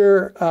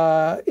here,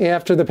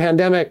 after the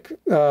pandemic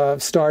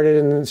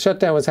started and the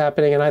shutdown was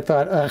happening, and I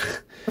thought,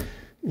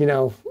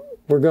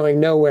 we're going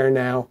nowhere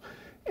now.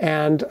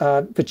 And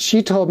but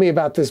she told me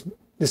about this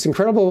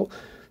incredible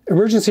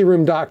emergency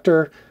room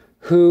doctor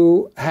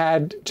who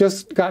had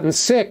just gotten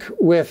sick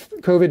with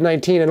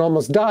COVID-19 and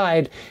almost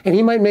died, and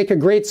he might make a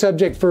great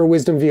subject for a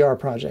WisdomVR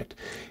project.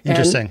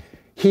 Interesting. And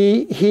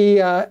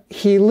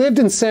he lived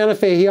in Santa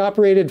Fe. He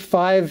operated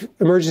 5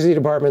 emergency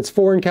departments,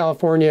 4 in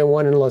California and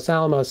 1 in Los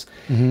Alamos.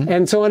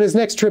 And so on his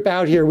next trip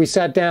out here, we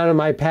sat down on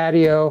my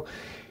patio,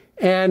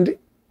 and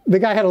the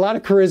guy had a lot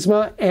of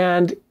charisma,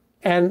 and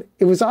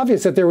it was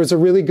obvious that there was a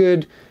really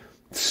good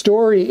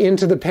story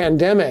into the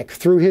pandemic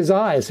through his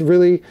eyes.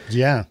 Really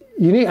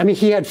unique. I mean,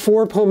 he had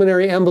 4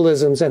 pulmonary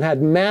embolisms and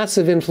had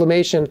massive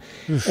inflammation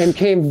and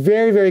came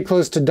very, very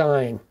close to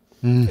dying.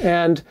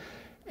 And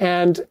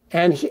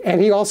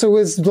he also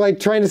was like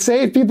trying to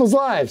save people's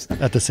lives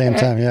at the same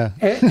time.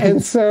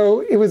 And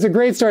so it was a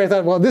great story. I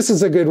thought, well, this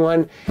is a good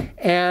one.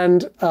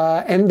 And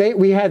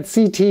we had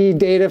CT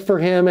data for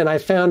him, and I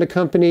found a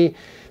company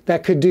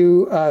that could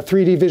do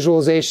 3D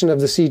visualization of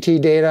the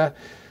CT data.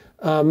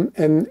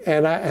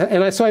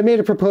 So I made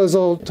a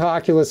proposal to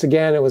Oculus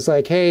again. It was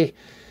like, hey,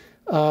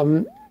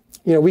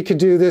 we could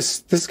do this.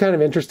 This is kind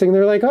of interesting.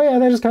 They're like, oh yeah,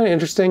 that is kind of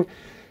interesting.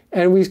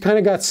 And we kind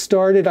of got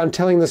started on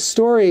telling the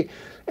story.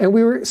 And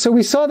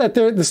we saw that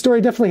the story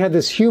definitely had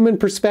this human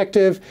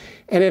perspective,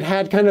 and it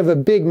had kind of a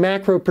big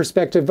macro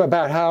perspective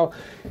about how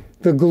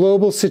the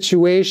global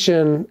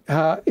situation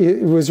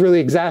it was really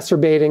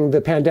exacerbating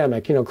the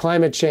pandemic,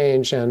 climate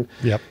change and,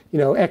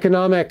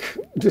 economic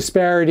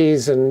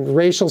disparities and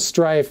racial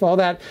strife, all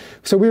that.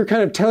 So we were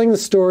kind of telling the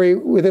story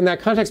within that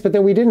context, but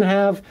then we didn't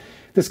have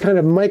this kind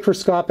of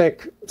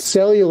microscopic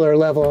cellular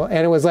level.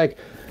 And it was like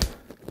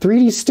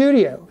 3D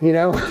studio,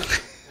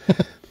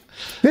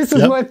 This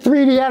is what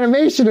 3D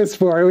animation is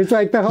for. It was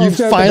like the whole You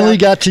finally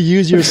got to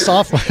use your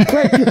software.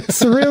 Like,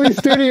 Cerulean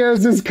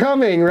Studios is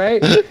coming,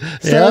 right?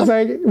 So it's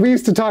like, we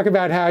used to talk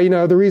about how,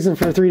 the reason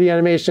for 3D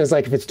animation is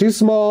like, if it's too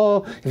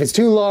small, if it's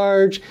too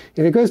large,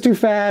 if it goes too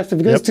fast, if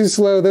it goes too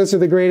slow, those are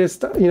the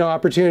greatest,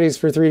 opportunities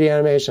for 3D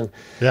animation.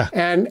 Yeah.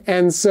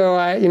 And so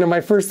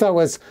my first thought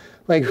was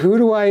like, who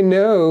do I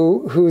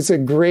know who's a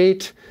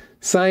great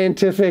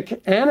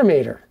scientific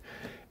animator?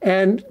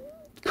 And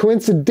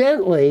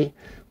coincidentally,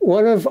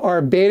 one of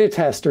our beta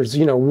testers,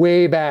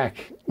 way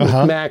back with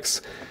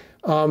Max,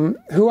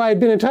 who I had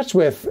been in touch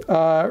with,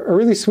 a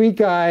really sweet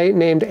guy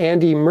named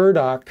Andy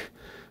Murdoch,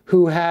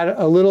 who had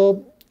a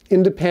little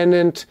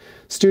independent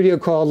studio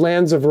called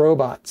Lands of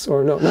Robots,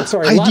 or lots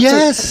of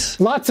robots.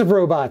 Lots of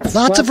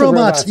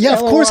robots. Yeah, of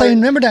course, I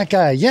remember that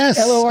guy. Yes,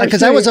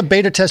 because I was a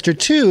beta tester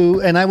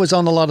too, and I was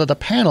on a lot of the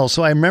panels,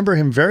 so I remember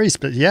him very.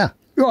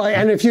 Well,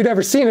 and if you'd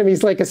ever seen him,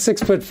 he's like a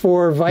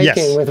 6'4"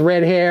 Viking with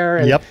red hair,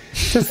 and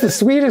just the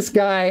sweetest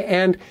guy.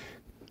 And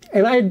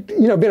I'd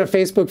been a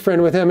Facebook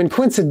friend with him, and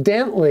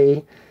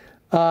coincidentally,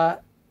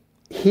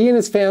 he and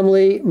his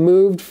family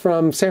moved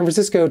from San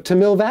Francisco to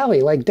Mill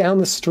Valley, like down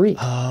the street.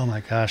 Oh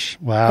my gosh!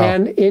 Wow!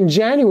 And in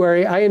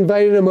January, I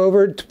invited him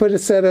over to put a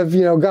set of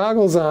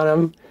goggles on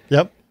him.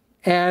 Yep.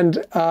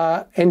 And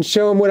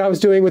show him what I was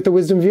doing with the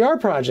WisdomVR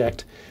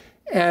project,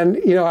 and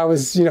I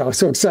was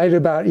so excited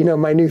about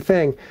my new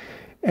thing.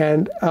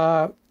 And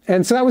so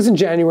that was in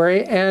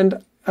January,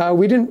 and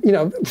we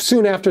didn't,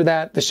 soon after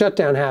that, the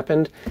shutdown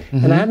happened,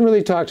 and I hadn't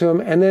really talked to him.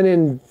 And then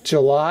in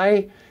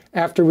July,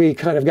 after we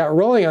kind of got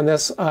rolling on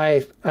this,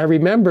 I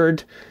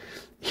remembered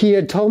he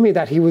had told me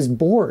that he was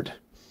bored.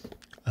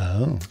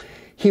 Oh.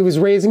 He was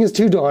raising his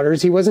 2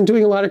 daughters. He wasn't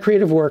doing a lot of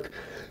creative work.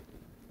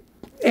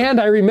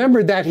 And I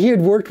remembered that he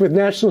had worked with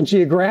National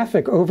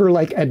Geographic over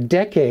like a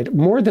decade,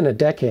 more than a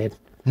decade.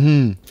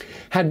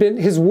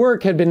 His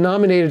work had been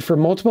nominated for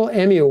multiple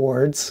Emmy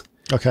Awards.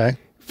 Okay.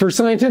 For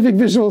scientific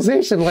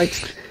visualization,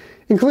 like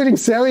including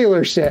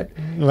cellular shit.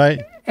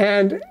 Right.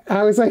 And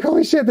I was like,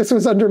 holy shit, this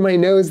was under my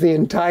nose the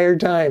entire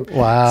time.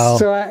 Wow.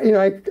 So I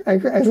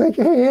was like,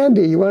 hey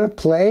Andy, you want to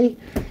play?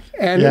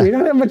 And we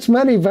don't have much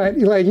money, but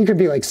you could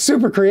be like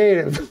super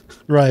creative.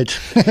 Right.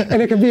 And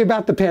it could be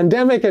about the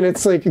pandemic, and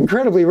it's like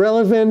incredibly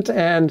relevant,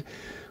 and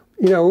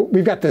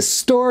we've got this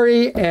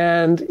story,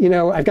 and,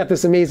 I've got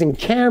this amazing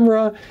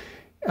camera,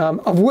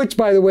 of which,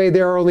 by the way,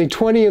 there are only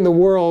 20 in the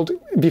world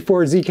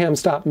before Zcam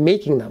stopped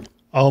making them.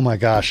 Oh my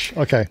gosh.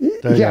 Okay.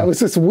 It was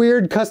this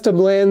weird custom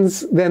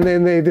lens.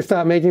 Then they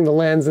stopped making the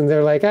lens, and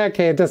they're like,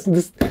 okay,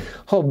 this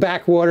whole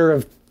backwater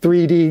of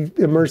 3D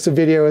immersive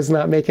video is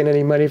not making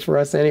any money for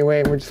us anyway,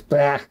 and we're just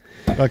bah.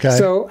 Okay.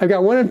 So I've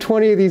got one of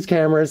 20 of these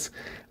cameras.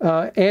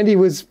 Andy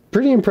was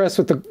pretty impressed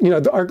with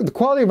the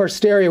quality of our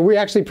stereo. We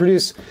actually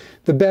produce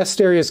the best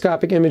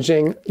stereoscopic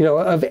imaging,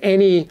 of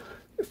any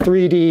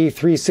 3D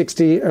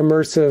 360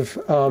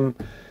 immersive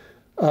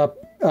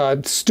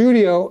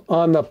studio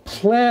on the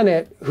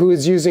planet who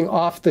is using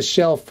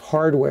off-the-shelf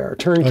hardware,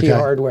 turnkey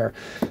hardware.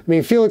 I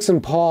mean, Felix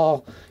and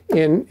Paul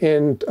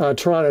in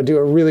Toronto do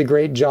a really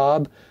great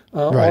job.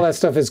 All that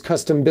stuff is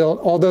custom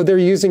built, although they're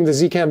using the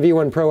Zcam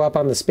V1 Pro up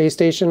on the space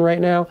station right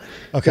now.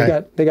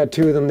 Okay. They got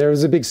 2 of them. There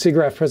was a big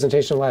SIGGRAPH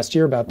presentation last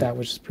year about that,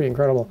 which is pretty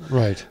incredible.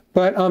 Right.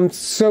 But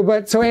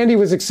so Andy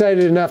was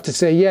excited enough to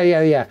say,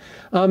 yeah,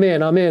 I'm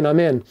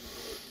in.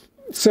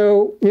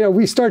 so,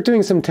 we start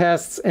doing some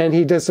tests, and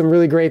he does some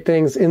really great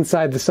things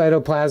inside the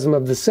cytoplasm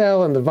of the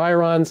cell and the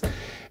virons.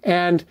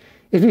 And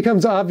it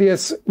becomes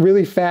obvious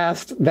really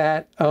fast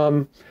that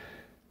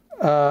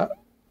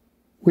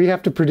we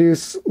have to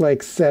produce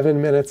like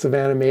 7 minutes of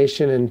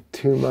animation in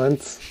 2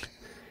 months.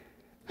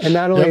 And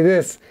not only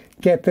this,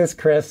 get this,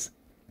 Chris,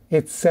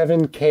 it's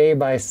 7K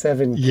by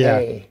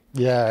 7K.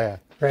 Yeah.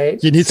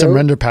 Right? You need some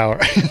render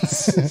power.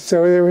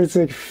 So there was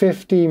like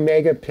 50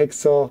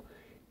 megapixel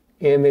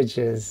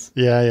images.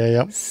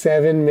 Yeah.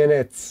 7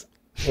 minutes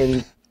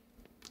in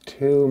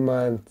 2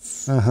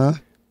 months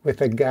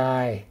with a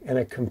guy and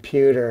a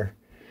computer.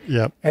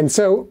 Yep. And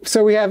so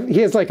he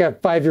has like a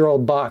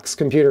 5-year-old box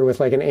computer with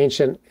like an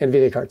ancient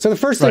NVIDIA card. So the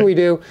first thing we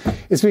do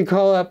is we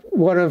call up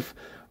one of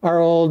our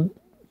old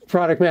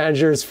product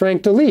managers,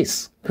 Frank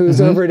DeLise, who's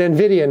over at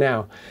NVIDIA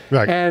now.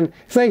 Right. And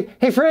it's like,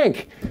 hey,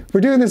 Frank,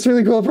 we're doing this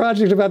really cool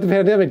project about the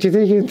pandemic. Do you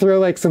think you can throw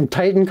like some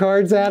Titan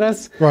cards at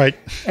us? Right.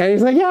 And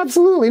he's like, yeah,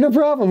 absolutely. No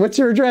problem. What's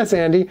your address,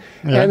 Andy?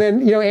 Yeah. And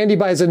then, Andy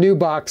buys a new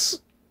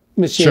box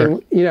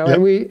machine,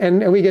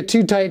 and we get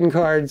 2 Titan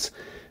cards,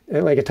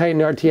 like a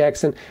Titan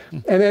RTX, and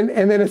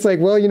then it's like,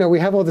 well, we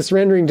have all this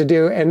rendering to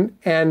do,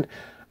 and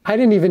I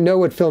didn't even know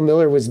what Phil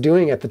Miller was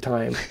doing at the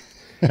time.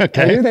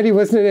 Okay. I knew that he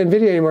wasn't at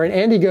NVIDIA anymore, and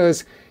Andy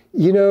goes,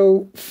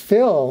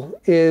 Phil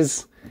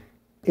is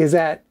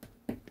at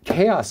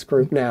Chaos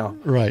Group now.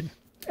 Right.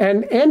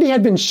 And Andy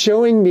had been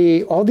showing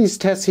me all these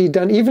tests he'd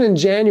done, even in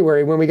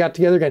January when we got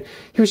together again.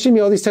 He was showing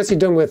me all these tests he'd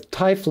done with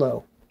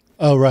TyFlow.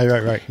 Oh,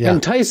 right. Yeah.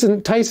 And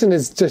Tyson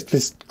is just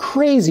this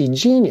crazy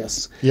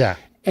genius. Yeah.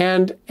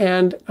 And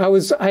I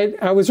was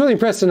really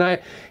impressed, and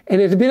it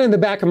had been in the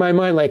back of my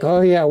mind, like,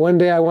 oh yeah, one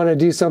day I want to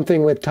do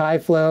something with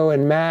TyFlow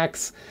and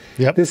Max.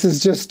 Yep. This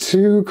is just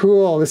too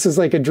cool. This is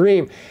like a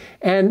dream.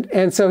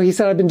 And so he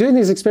said, I've been doing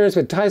these experiments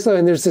with TyFlow,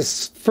 and there's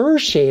this fur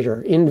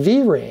shader in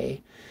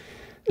V-Ray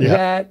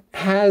that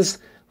has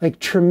like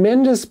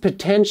tremendous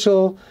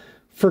potential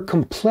for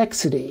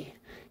complexity.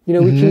 We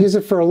can use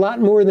it for a lot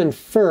more than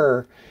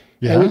fur,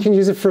 and we can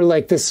use it for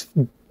like this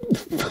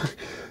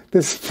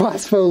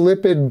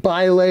phospholipid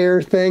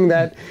bilayer thing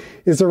that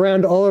is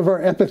around all of our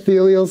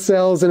epithelial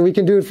cells, and we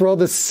can do it for all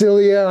the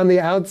cilia on the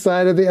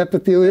outside of the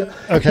epithelial.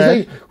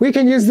 Okay. We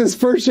can use this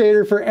fur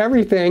shader for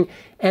everything.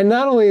 And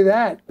not only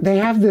that, they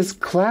have this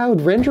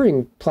cloud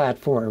rendering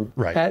platform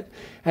at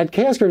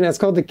Chaos Group, and it's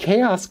called the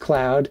Chaos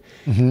Cloud.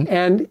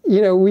 And,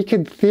 we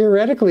could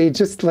theoretically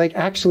just like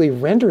actually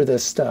render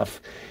this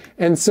stuff.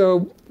 And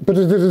so,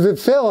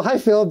 Phil, hi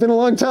Phil, been a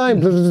long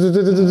time.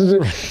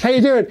 How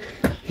you doing?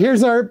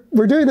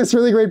 We're doing this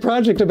really great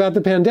project about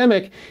the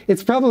pandemic.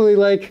 It's probably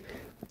like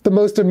the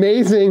most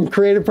amazing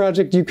creative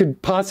project you could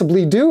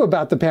possibly do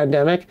about the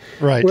pandemic.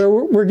 Right. Where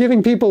we're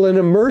giving people an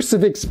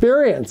immersive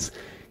experience,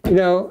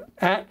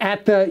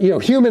 at the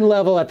human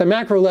level, at the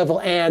macro level,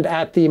 and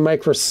at the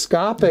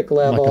microscopic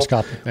level,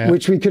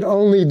 which we could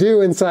only do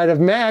inside of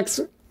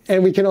Max,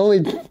 and we can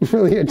only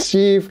really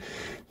achieve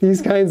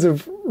these kinds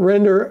of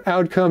render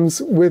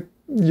outcomes with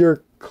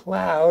your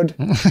cloud.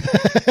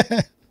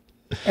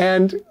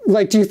 And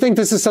like, do you think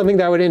this is something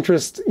that would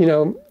interest,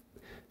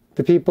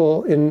 the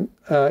people in,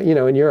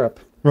 in Europe?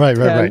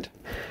 Right.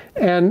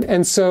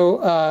 And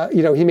so,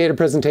 he made a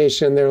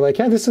presentation. They're like,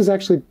 yeah, this is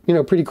actually,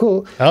 pretty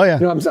cool. Oh,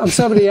 yeah.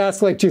 Somebody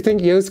asked, like, do you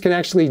think Yost can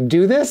actually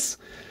do this?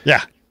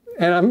 Yeah.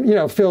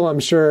 And Phil, I'm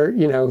sure,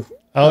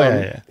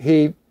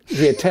 he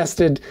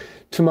attested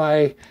to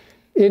my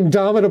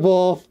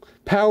indomitable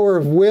power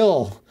of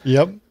will.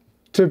 Yep.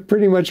 To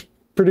pretty much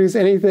produce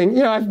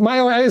anything. I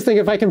always think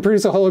if I can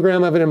produce a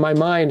hologram of it in my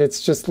mind,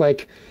 it's just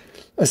like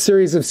a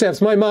series of steps.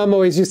 My mom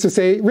always used to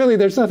say, really,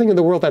 there's nothing in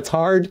the world that's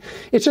hard.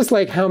 It's just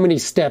like, how many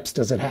steps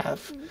does it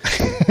have?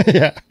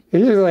 Yeah.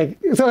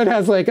 So it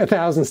has like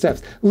 1,000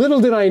 steps.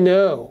 Little did I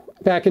know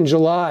back in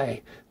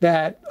July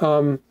that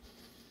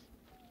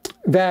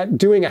that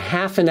doing a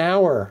half an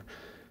hour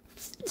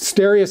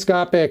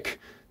stereoscopic,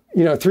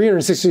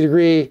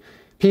 360-degree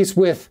piece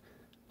with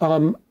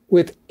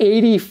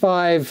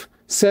 85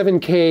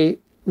 7K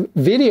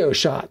video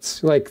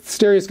shots, like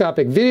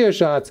stereoscopic video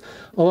shots,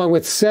 along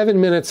with 7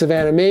 minutes of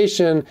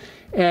animation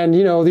and,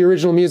 the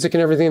original music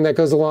and everything that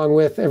goes along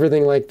with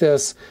everything like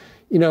this,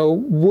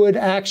 would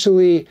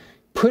actually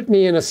put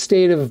me in a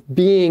state of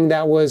being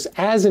that was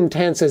as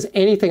intense as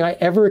anything I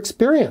ever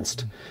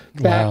experienced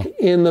back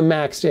in the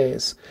Max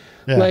days.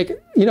 Yeah.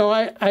 Like,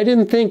 I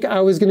didn't think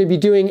I was going to be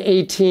doing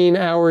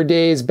 18-hour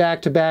days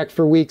back to back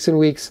for weeks and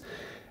weeks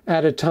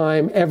at a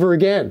time ever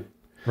again.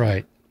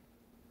 Right.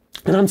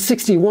 And I'm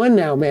 61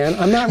 now, man.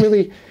 I'm not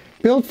really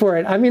built for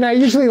it. I mean, I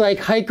usually like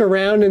hike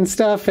around and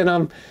stuff, and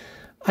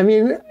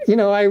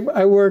I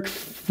work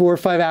 4 or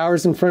 5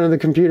 hours in front of the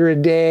computer a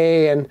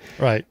day, and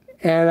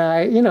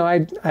I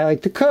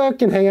like to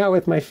cook and hang out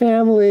with my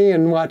family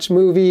and watch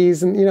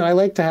movies, and I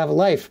like to have a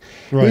life.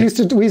 Right. We used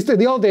to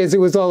the old days, it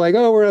was all like,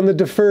 oh, we're on the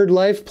deferred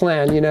life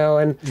plan,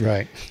 and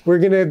we're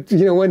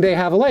gonna one day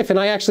have a life. And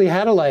I actually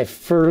had a life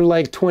for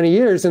like 20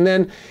 years, and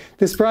then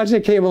this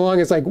project came along.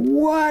 It's like,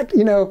 what?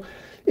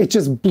 it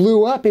just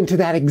blew up into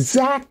that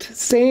exact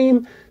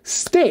same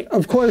state.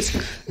 Of course,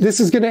 this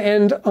is going to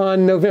end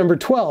on November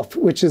 12th,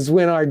 which is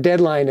when our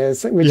deadline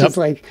is, which is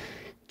like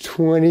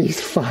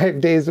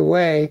 25 days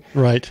away.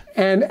 Right.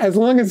 And as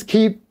long as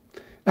Phil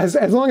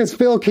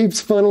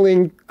keeps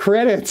funneling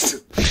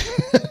credits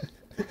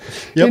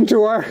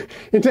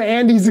into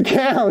Andy's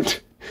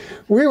account,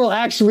 we will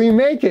actually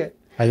make it.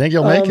 I think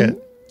you'll make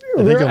it.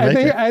 I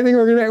think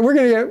we're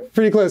gonna get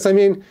pretty close. I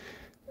mean,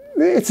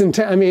 it's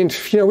intense. I mean,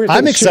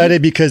 I'm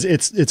excited because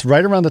it's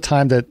right around the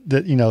time that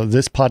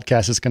this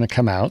podcast is going to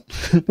come out.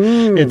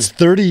 It's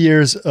 30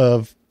 years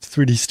of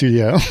 3D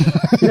Studio.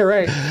 Yeah,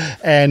 right.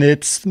 And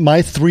it's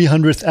my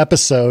 300th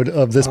episode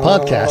of this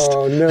podcast.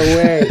 Oh, no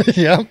way.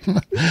 Yep.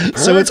 Perfect.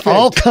 So it's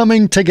all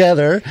coming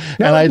together.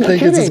 No, and I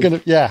think it's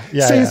going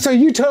to, So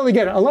you totally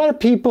get it. A lot of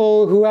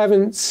people who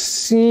haven't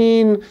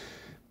seen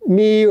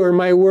me or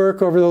my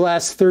work over the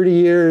last 30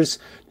 years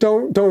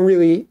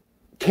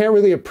can't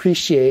really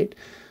appreciate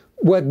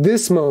what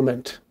this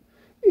moment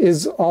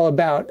is all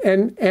about.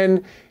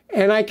 And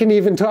I can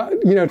even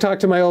talk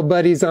to my old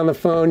buddies on the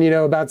phone,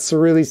 about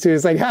Cerulean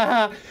Studios, like,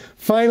 haha,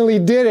 finally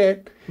did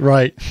it.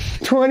 Right.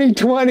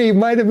 2020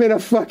 might have been a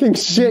fucking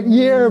shit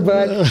year,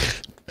 but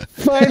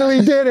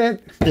finally did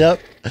it. Yep.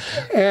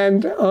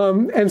 And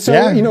so,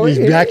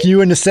 back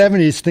you in the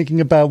 70s thinking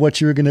about what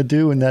you were going to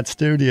do in that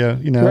studio,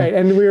 Right.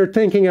 And we were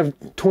thinking of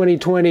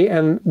 2020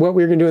 and what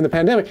we were going to do in the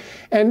pandemic.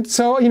 And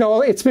so,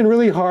 it's been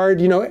really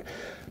hard,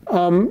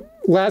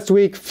 last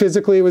week,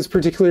 physically, it was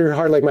particularly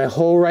hard. Like my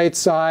whole right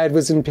side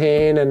was in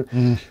pain,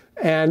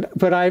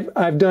 but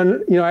I've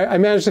done, I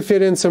managed to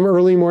fit in some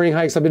early morning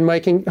hikes. I've been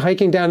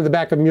hiking down to the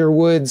back of Muir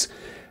Woods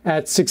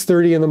at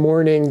 6:30 in the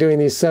morning, doing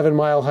these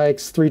 7-mile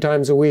hikes 3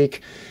 times a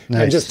week,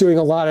 and just doing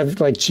a lot of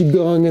like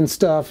qigong and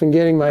stuff, and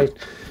getting my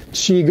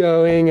qi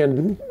going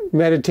and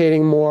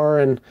meditating more,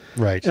 and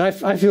I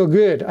feel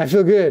good. I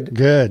feel good.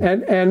 Good.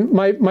 And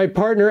my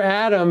partner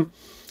Adam,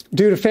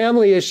 due to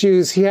family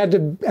issues, he had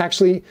to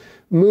actually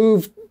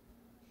move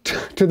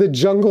to the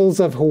jungles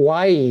of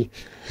Hawaii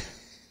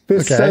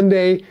this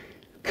Sunday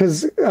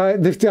because I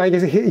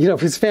guess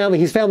his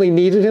family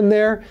needed him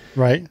there.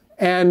 Right.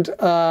 And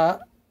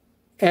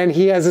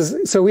he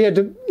has we had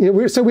to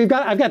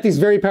I've got these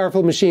very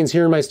powerful machines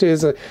here in my studio.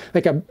 It's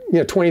like a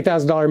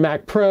 $20,000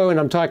 Mac Pro, and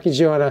I'm talking to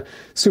you on a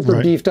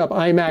super beefed up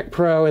iMac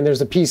Pro, and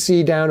there's a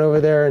PC down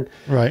over there,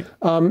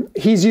 and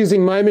he's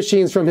using my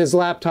machines from his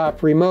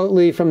laptop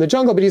remotely from the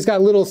jungle, but he's got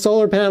little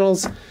solar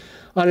panels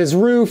on his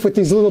roof with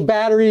these little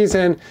batteries,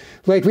 and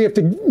like we have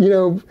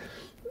to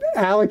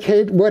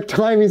allocate what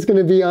time he's going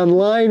to be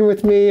online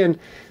with me, and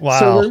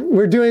so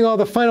we're doing all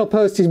the final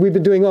posts. We've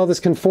been doing all this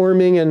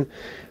conforming and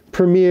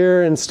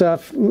Premiere and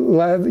stuff,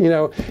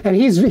 and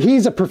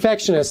he's a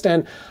perfectionist,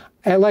 and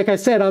like I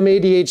said, I'm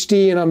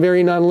ADHD and I'm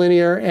very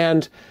nonlinear,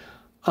 and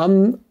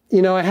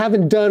I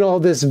haven't done all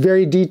this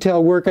very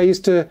detailed work. I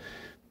used to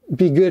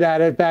be good at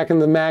it back in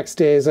the Max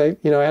days. I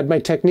had my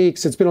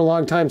techniques. It's been a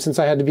long time since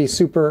I had to be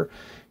super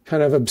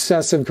kind of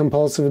obsessive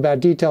compulsive about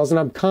details, and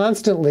I'm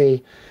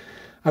constantly,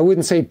 I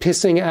wouldn't say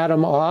pissing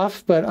Adam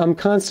off, but I'm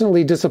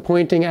constantly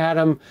disappointing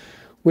Adam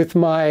with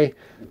my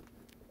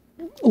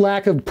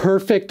lack of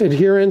perfect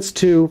adherence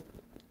to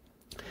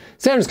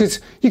standards, because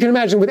you can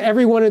imagine with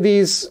every one of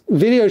these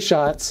video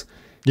shots,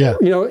 they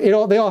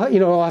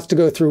all has to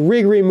go through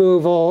rig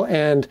removal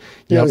and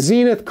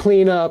zenith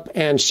cleanup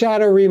and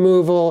shadow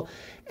removal,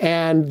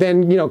 and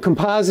then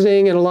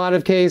compositing in a lot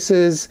of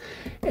cases,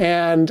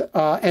 and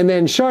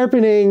then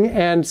sharpening,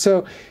 and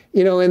so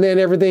and then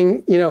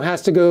everything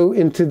has to go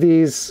into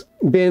these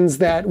bins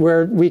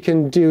where we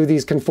can do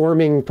these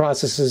conforming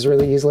processes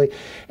really easily.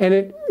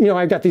 And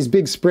I've got these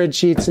big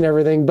spreadsheets and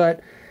everything,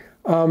 but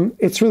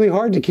it's really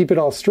hard to keep it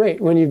all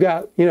straight when you've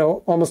got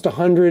almost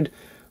 100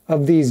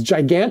 of these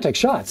gigantic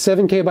shots,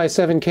 7K by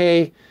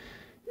 7K,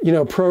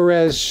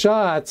 ProRes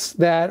shots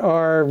that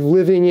are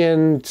living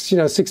in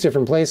 6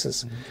 different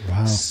places.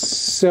 Wow.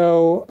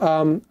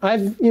 So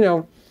I've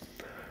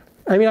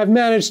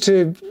managed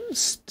to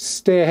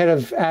stay ahead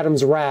of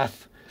Adam's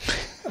wrath.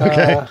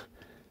 Okay.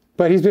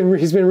 But he's been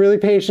really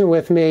patient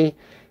with me,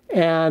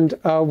 and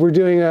we're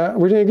doing a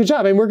good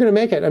job, and we're going to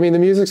make it. I mean, the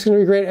music's going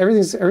to be great.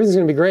 Everything's going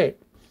to be great.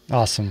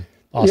 Awesome.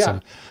 Yeah.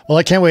 Well,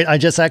 I can't wait. I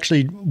just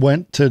actually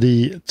went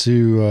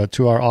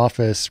to our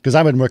office because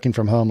I've been working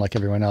from home like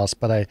everyone else,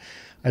 but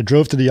I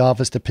drove to the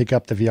office to pick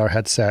up the VR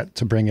headset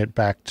to bring it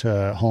back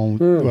to home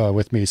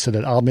with me, so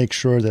that I'll make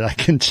sure that I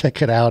can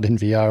check it out in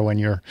VR when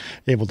you're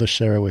able to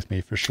share it with me,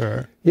 for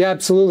sure. Yeah,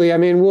 absolutely. I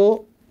mean,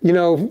 we'll,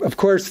 of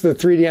course, the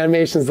 3D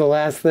animation is the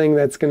last thing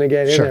that's going to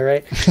get in there,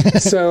 right?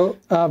 So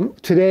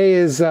today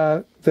is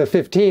the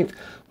 15th.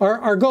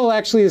 Our goal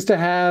actually is to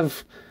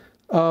have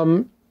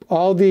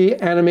all the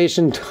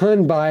animation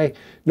done by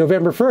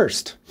November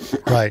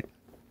 1st. Right.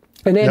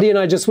 And Andy and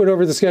I just went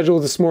over the schedule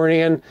this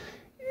morning, and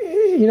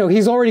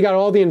he's already got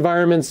all the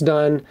environments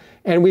done,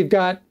 and we've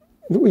got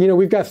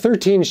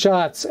 13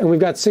 shots, and we've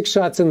got 6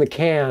 shots in the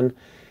can,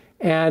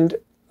 and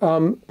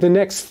the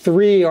next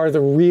 3 are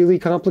the really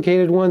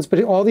complicated ones,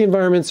 but all the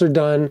environments are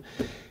done,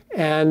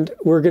 and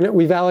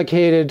we've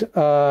allocated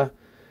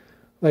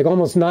like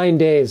almost 9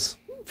 days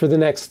for the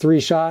next 3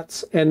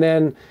 shots, and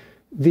then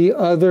the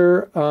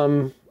other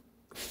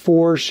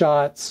 4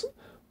 shots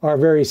are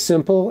very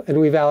simple, and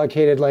we've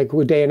allocated like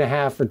a day and a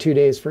half or 2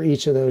 days for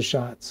each of those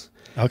shots.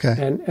 Okay.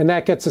 And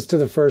that gets us to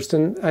the first.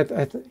 And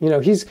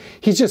he's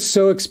just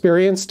so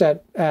experienced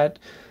at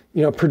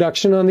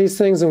production on these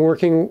things and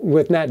working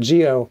with Nat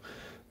Geo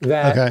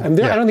that I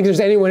don't think there's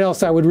anyone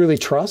else I would really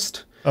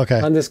trust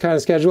on this kind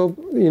of schedule.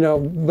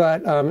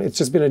 But it's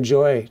just been a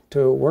joy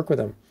to work with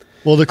him.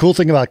 Well, the cool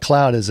thing about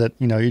cloud is that,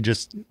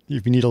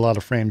 if you need a lot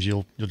of frames,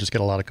 you'll just get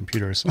a lot of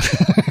computers.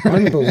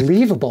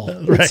 Unbelievable.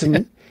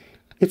 Right.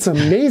 It's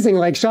amazing.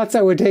 Like shots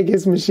that would take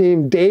his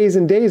machine days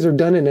and days are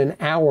done in an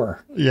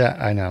hour. Yeah,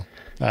 I know.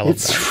 I love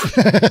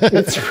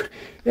that.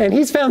 And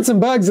he's found some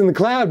bugs in the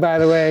cloud, by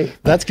the way.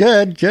 That's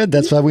good. Good.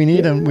 That's why we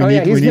need him. We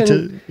need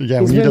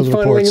those reports.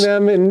 Funneling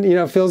them,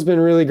 and Phil's been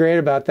really great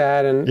about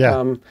that. And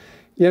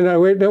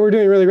we're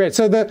doing really great.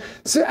 So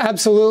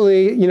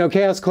absolutely,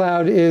 Chaos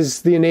Cloud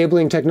is the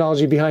enabling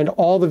technology behind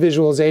all the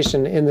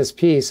visualization in this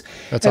piece.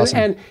 That's awesome.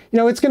 And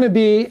it's going to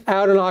be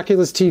out on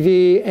Oculus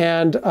TV,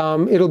 and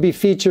it'll be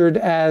featured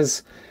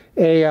as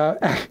so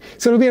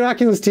it'll be on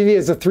Oculus TV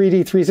as a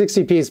 3D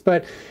 360 piece.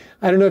 But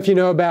I don't know if you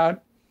know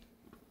about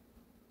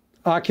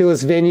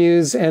Oculus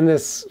Venues and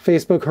this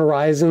Facebook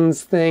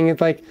Horizons thing.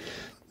 It's like,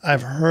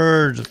 I've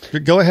heard.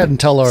 Go ahead and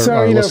tell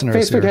our listeners.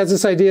 Facebook has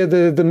this idea,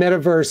 the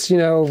metaverse,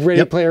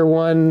 Ready Player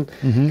One,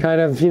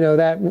 kind of,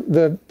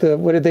 that the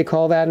what did they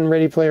call that in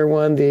Ready Player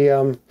One?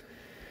 What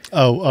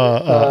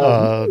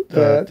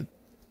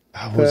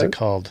was it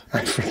called?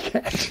 I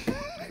forget.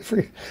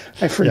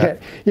 I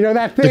forget. Yeah.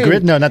 That thing. The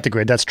grid? No, not the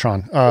grid. That's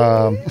Tron.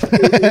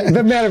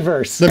 The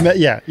metaverse. I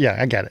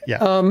get it.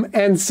 Yeah.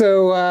 And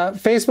so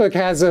Facebook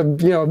has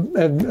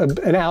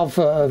an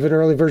alpha of an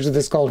early version of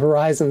this called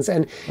Horizons,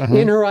 and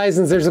in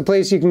Horizons there's a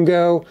place you can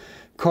go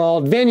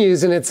called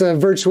Venues, and it's a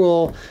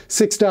virtual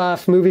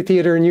 6DoF movie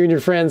theater, and you and your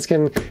friends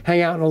can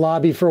hang out in a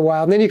lobby for a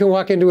while, and then you can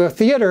walk into a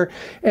theater,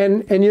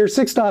 and you're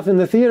 6DoF in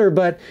the theater,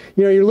 but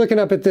you're looking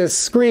up at this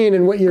screen,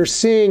 and what you're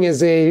seeing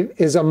is a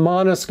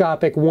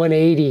monoscopic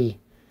 180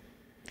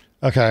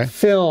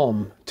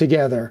 film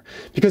together,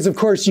 because of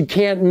course you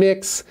can't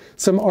mix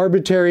some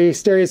arbitrary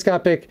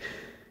stereoscopic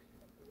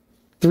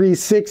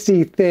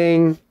 360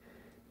 thing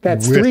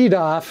that's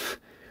 3DoF.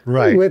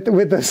 Right. With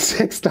the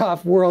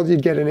 6DoF world,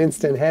 you'd get an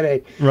instant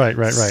headache. Right.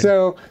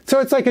 So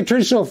it's like a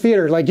traditional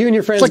theater, like you and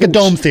your friends. It's like a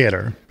dome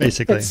theater,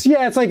 basically. It's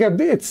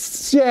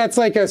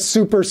like a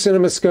super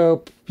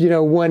CinemaScope,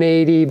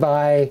 180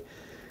 by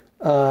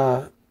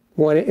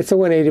it's a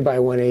 180 by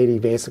 180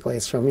 basically.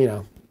 It's from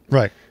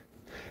Right.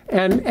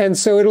 And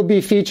so it'll be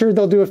featured.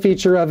 They'll do a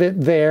feature of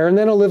it there, and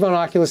then it'll live on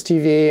Oculus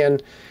TV,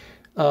 and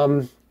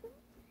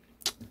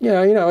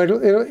it'll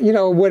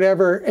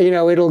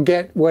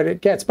get what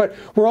it gets. But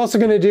we're also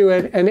going to do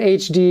an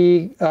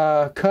HD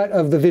cut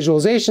of the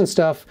visualization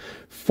stuff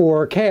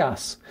for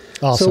Chaos.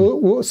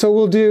 Awesome. So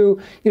we'll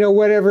do,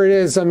 whatever it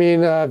is. I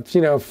mean,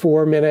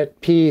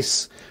 4-minute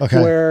piece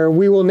where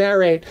we will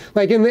narrate.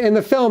 Like in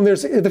the film,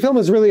 the film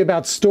is really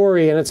about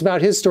story, and it's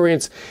about his story.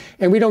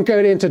 And we don't go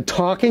into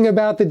talking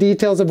about the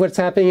details of what's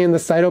happening in the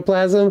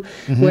cytoplasm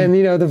when,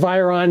 the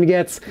viron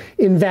gets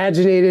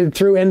invaginated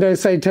through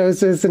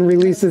endocytosis and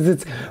releases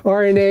its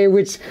RNA,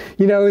 which,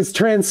 is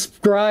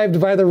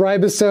transcribed by the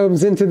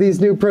ribosomes into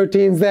these new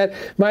proteins that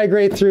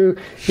migrate through,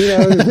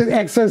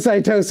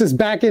 exocytosis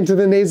back into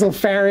the nasal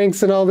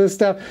pharynx and all this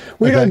stuff.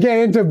 We don't get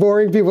into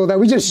boring people that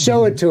we just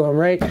show it to them,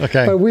 right?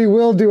 Okay. But we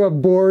will do a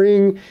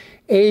boring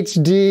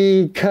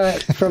HD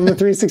cut from the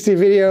 360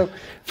 video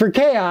for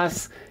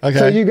Chaos. Okay.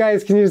 So you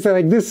guys can use that,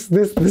 like, this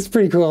is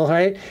pretty cool,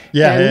 right?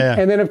 Yeah.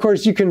 And then of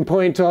course you can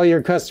point to all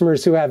your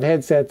customers who have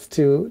headsets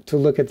to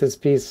look at this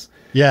piece.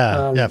 For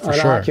on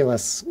sure.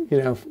 Oculus,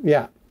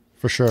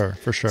 For sure.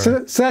 So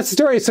that's the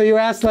story. So you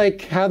asked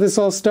like how this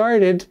all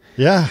started.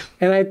 Yeah.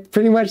 And I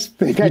pretty much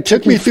think you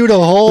took me through the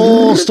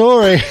whole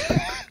story,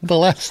 the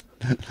last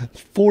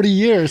 40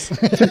 years.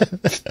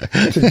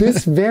 to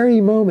this very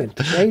moment.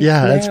 Right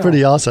yeah, now. That's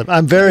pretty awesome.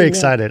 I'm very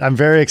excited. I'm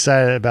very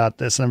excited about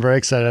this. And I'm very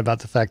excited about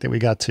the fact that we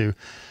got to,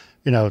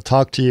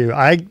 talk to you.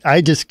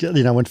 I just,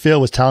 when Phil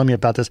was telling me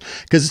about this,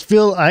 because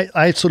Phil,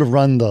 I sort of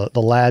run the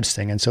labs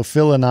thing. And so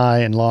Phil and I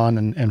and Lon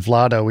and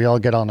Vlado, we all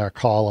get on our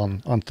call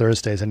on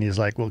Thursdays. And he's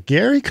like, well,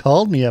 Gary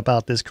called me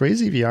about this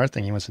crazy VR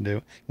thing he wants to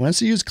do. He wants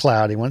to use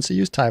cloud. He wants to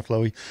use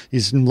Tyflow.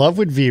 He's in love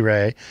with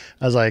V-Ray.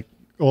 I was like,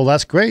 well,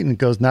 that's great. And it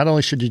goes, not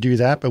only should you do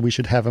that, but we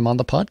should have him on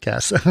the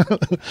podcast.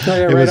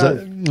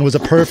 It was a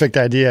perfect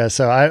idea.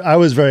 So I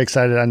was very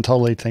excited. I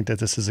totally think that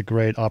this is a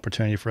great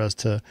opportunity for us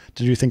to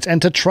do things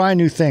and to try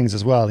new things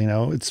as well.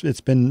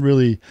 It's been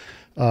really,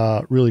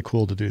 really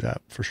cool to do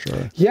that for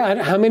sure. Yeah.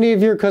 And how many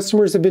of your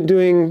customers have been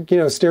doing,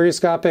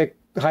 stereoscopic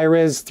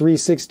high-res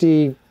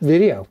 360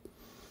 video?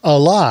 A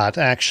lot,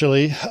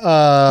 actually.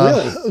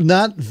 Really?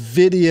 Not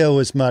video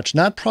as much.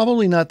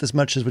 Probably not as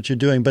much as what you're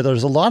doing, but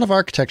there's a lot of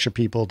architecture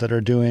people that are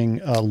doing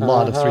a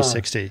lot of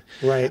 360.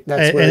 Right.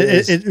 That's where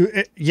it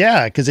is.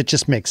 Yeah, because it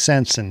just makes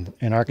sense in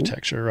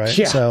architecture, right?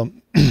 Yeah. So,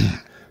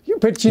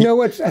 but you know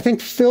what? I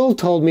think Phil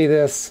told me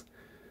this.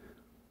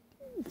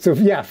 So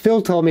yeah,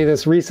 Phil told me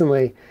this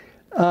recently.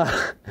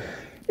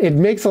 It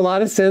makes a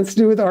lot of sense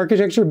to do with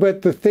architecture,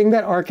 but the thing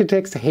that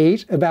architects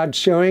hate about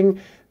showing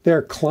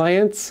their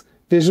clients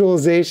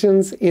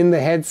visualizations in the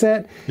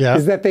headset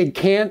is that they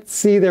can't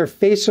see their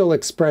facial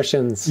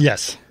expressions.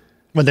 Yes,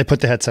 when they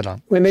put the headset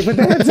on. When they put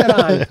the headset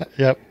on.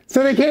 Yep.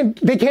 So they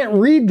can't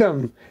read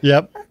them.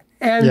 Yep.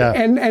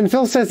 And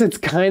Phil says it's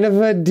kind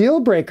of a deal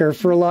breaker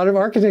for a lot of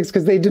architects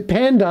because they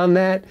depend on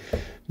that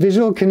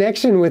visual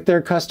connection with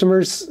their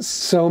customers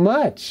so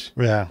much.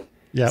 Yeah.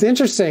 Yeah. It's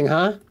interesting,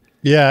 huh?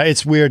 Yeah,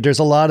 it's weird. There's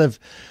a lot of,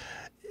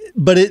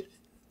 but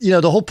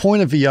the whole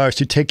point of VR is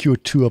to take you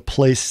to a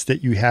place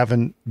that you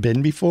haven't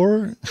been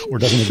before or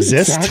doesn't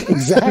exist.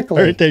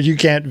 Exactly. Or that you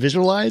can't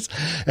visualize.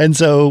 And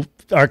so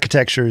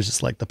architecture is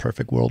just like the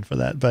perfect world for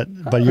that. But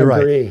you're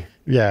right.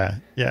 Yeah.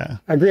 Yeah.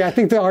 I agree. I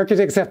think the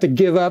architects have to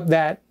give up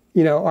that,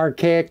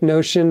 archaic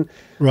notion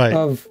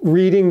of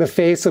reading the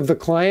face of the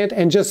client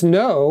and just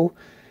know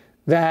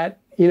that,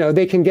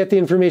 they can get the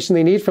information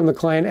they need from the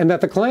client and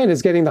that the client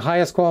is getting the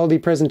highest quality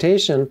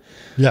presentation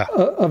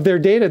of their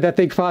data that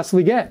they could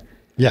possibly get.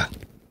 Yeah.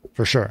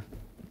 For sure.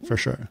 For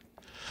sure.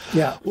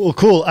 Yeah. Well,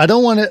 cool. I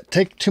don't want to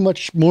take too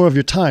much more of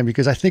your time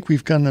because I think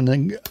we've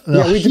gotten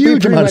a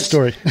huge amount of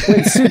story.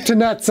 Went soup to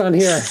nuts on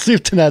here.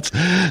 Soup to nuts.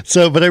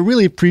 So, but I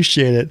really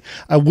appreciate it.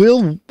 I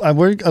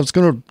was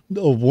going to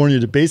warn you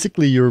that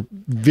basically your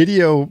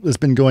video has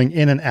been going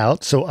in and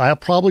out. So I'll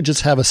probably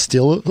just have a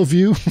still of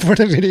you for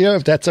the video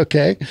if that's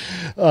okay.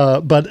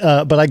 But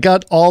I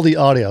got all the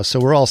audio. So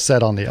we're all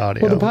set on the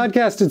audio. Well, the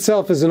podcast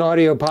itself is an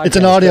audio podcast. It's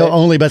an audio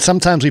only, but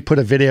sometimes we put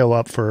a video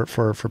up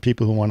for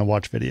people who want to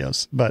watch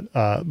videos.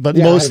 But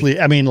mostly,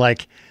 I mean,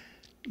 like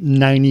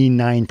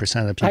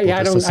 99% of people.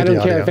 I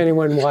don't care if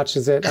anyone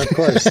watches it. Of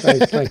course,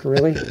 like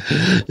really.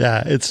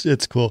 Yeah,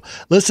 it's cool.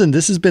 Listen,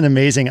 this has been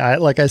amazing.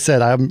 Like I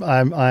said,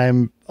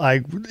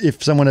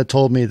 if someone had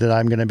told me that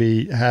I'm going to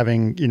be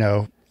having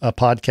a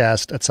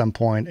podcast at some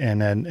point,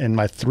 and then in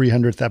my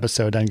 300th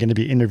episode, I'm going to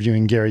be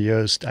interviewing Gary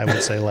Yost, I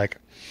would say like.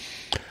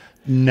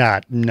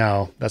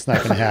 No, that's not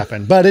going to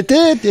happen. But it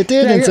did,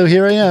 and so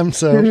here I am.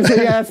 So you're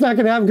say, it's not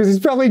going to happen because he's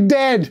probably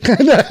dead.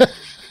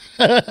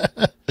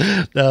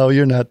 No,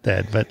 you're not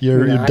dead, but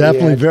you're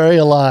definitely very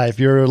alive.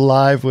 You're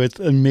alive with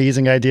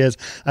amazing ideas.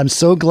 I'm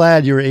so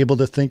glad you were able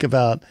to think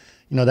about,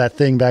 that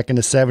thing back in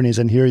the 70s,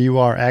 and here you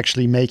are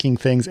actually making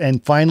things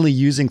and finally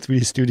using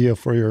 3D Studio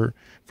for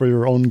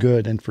your own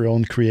good and for your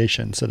own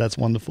creation. So that's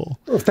wonderful.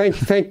 Well,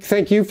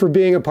 thank you for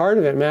being a part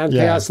of it, man.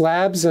 Yeah. Chaos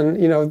Labs, and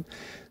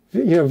who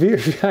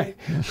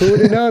would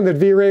have known that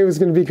V-Ray was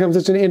going to become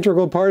such an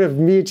integral part of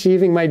me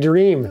achieving my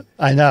dream?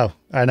 I know.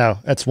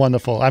 That's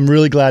wonderful. I'm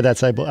really glad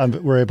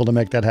we're able to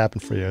make that happen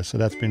for you. So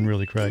that's been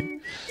really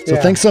great. So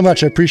thanks so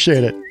much. I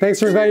appreciate it.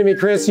 Thanks for inviting me,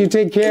 Chris. You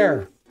take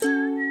care.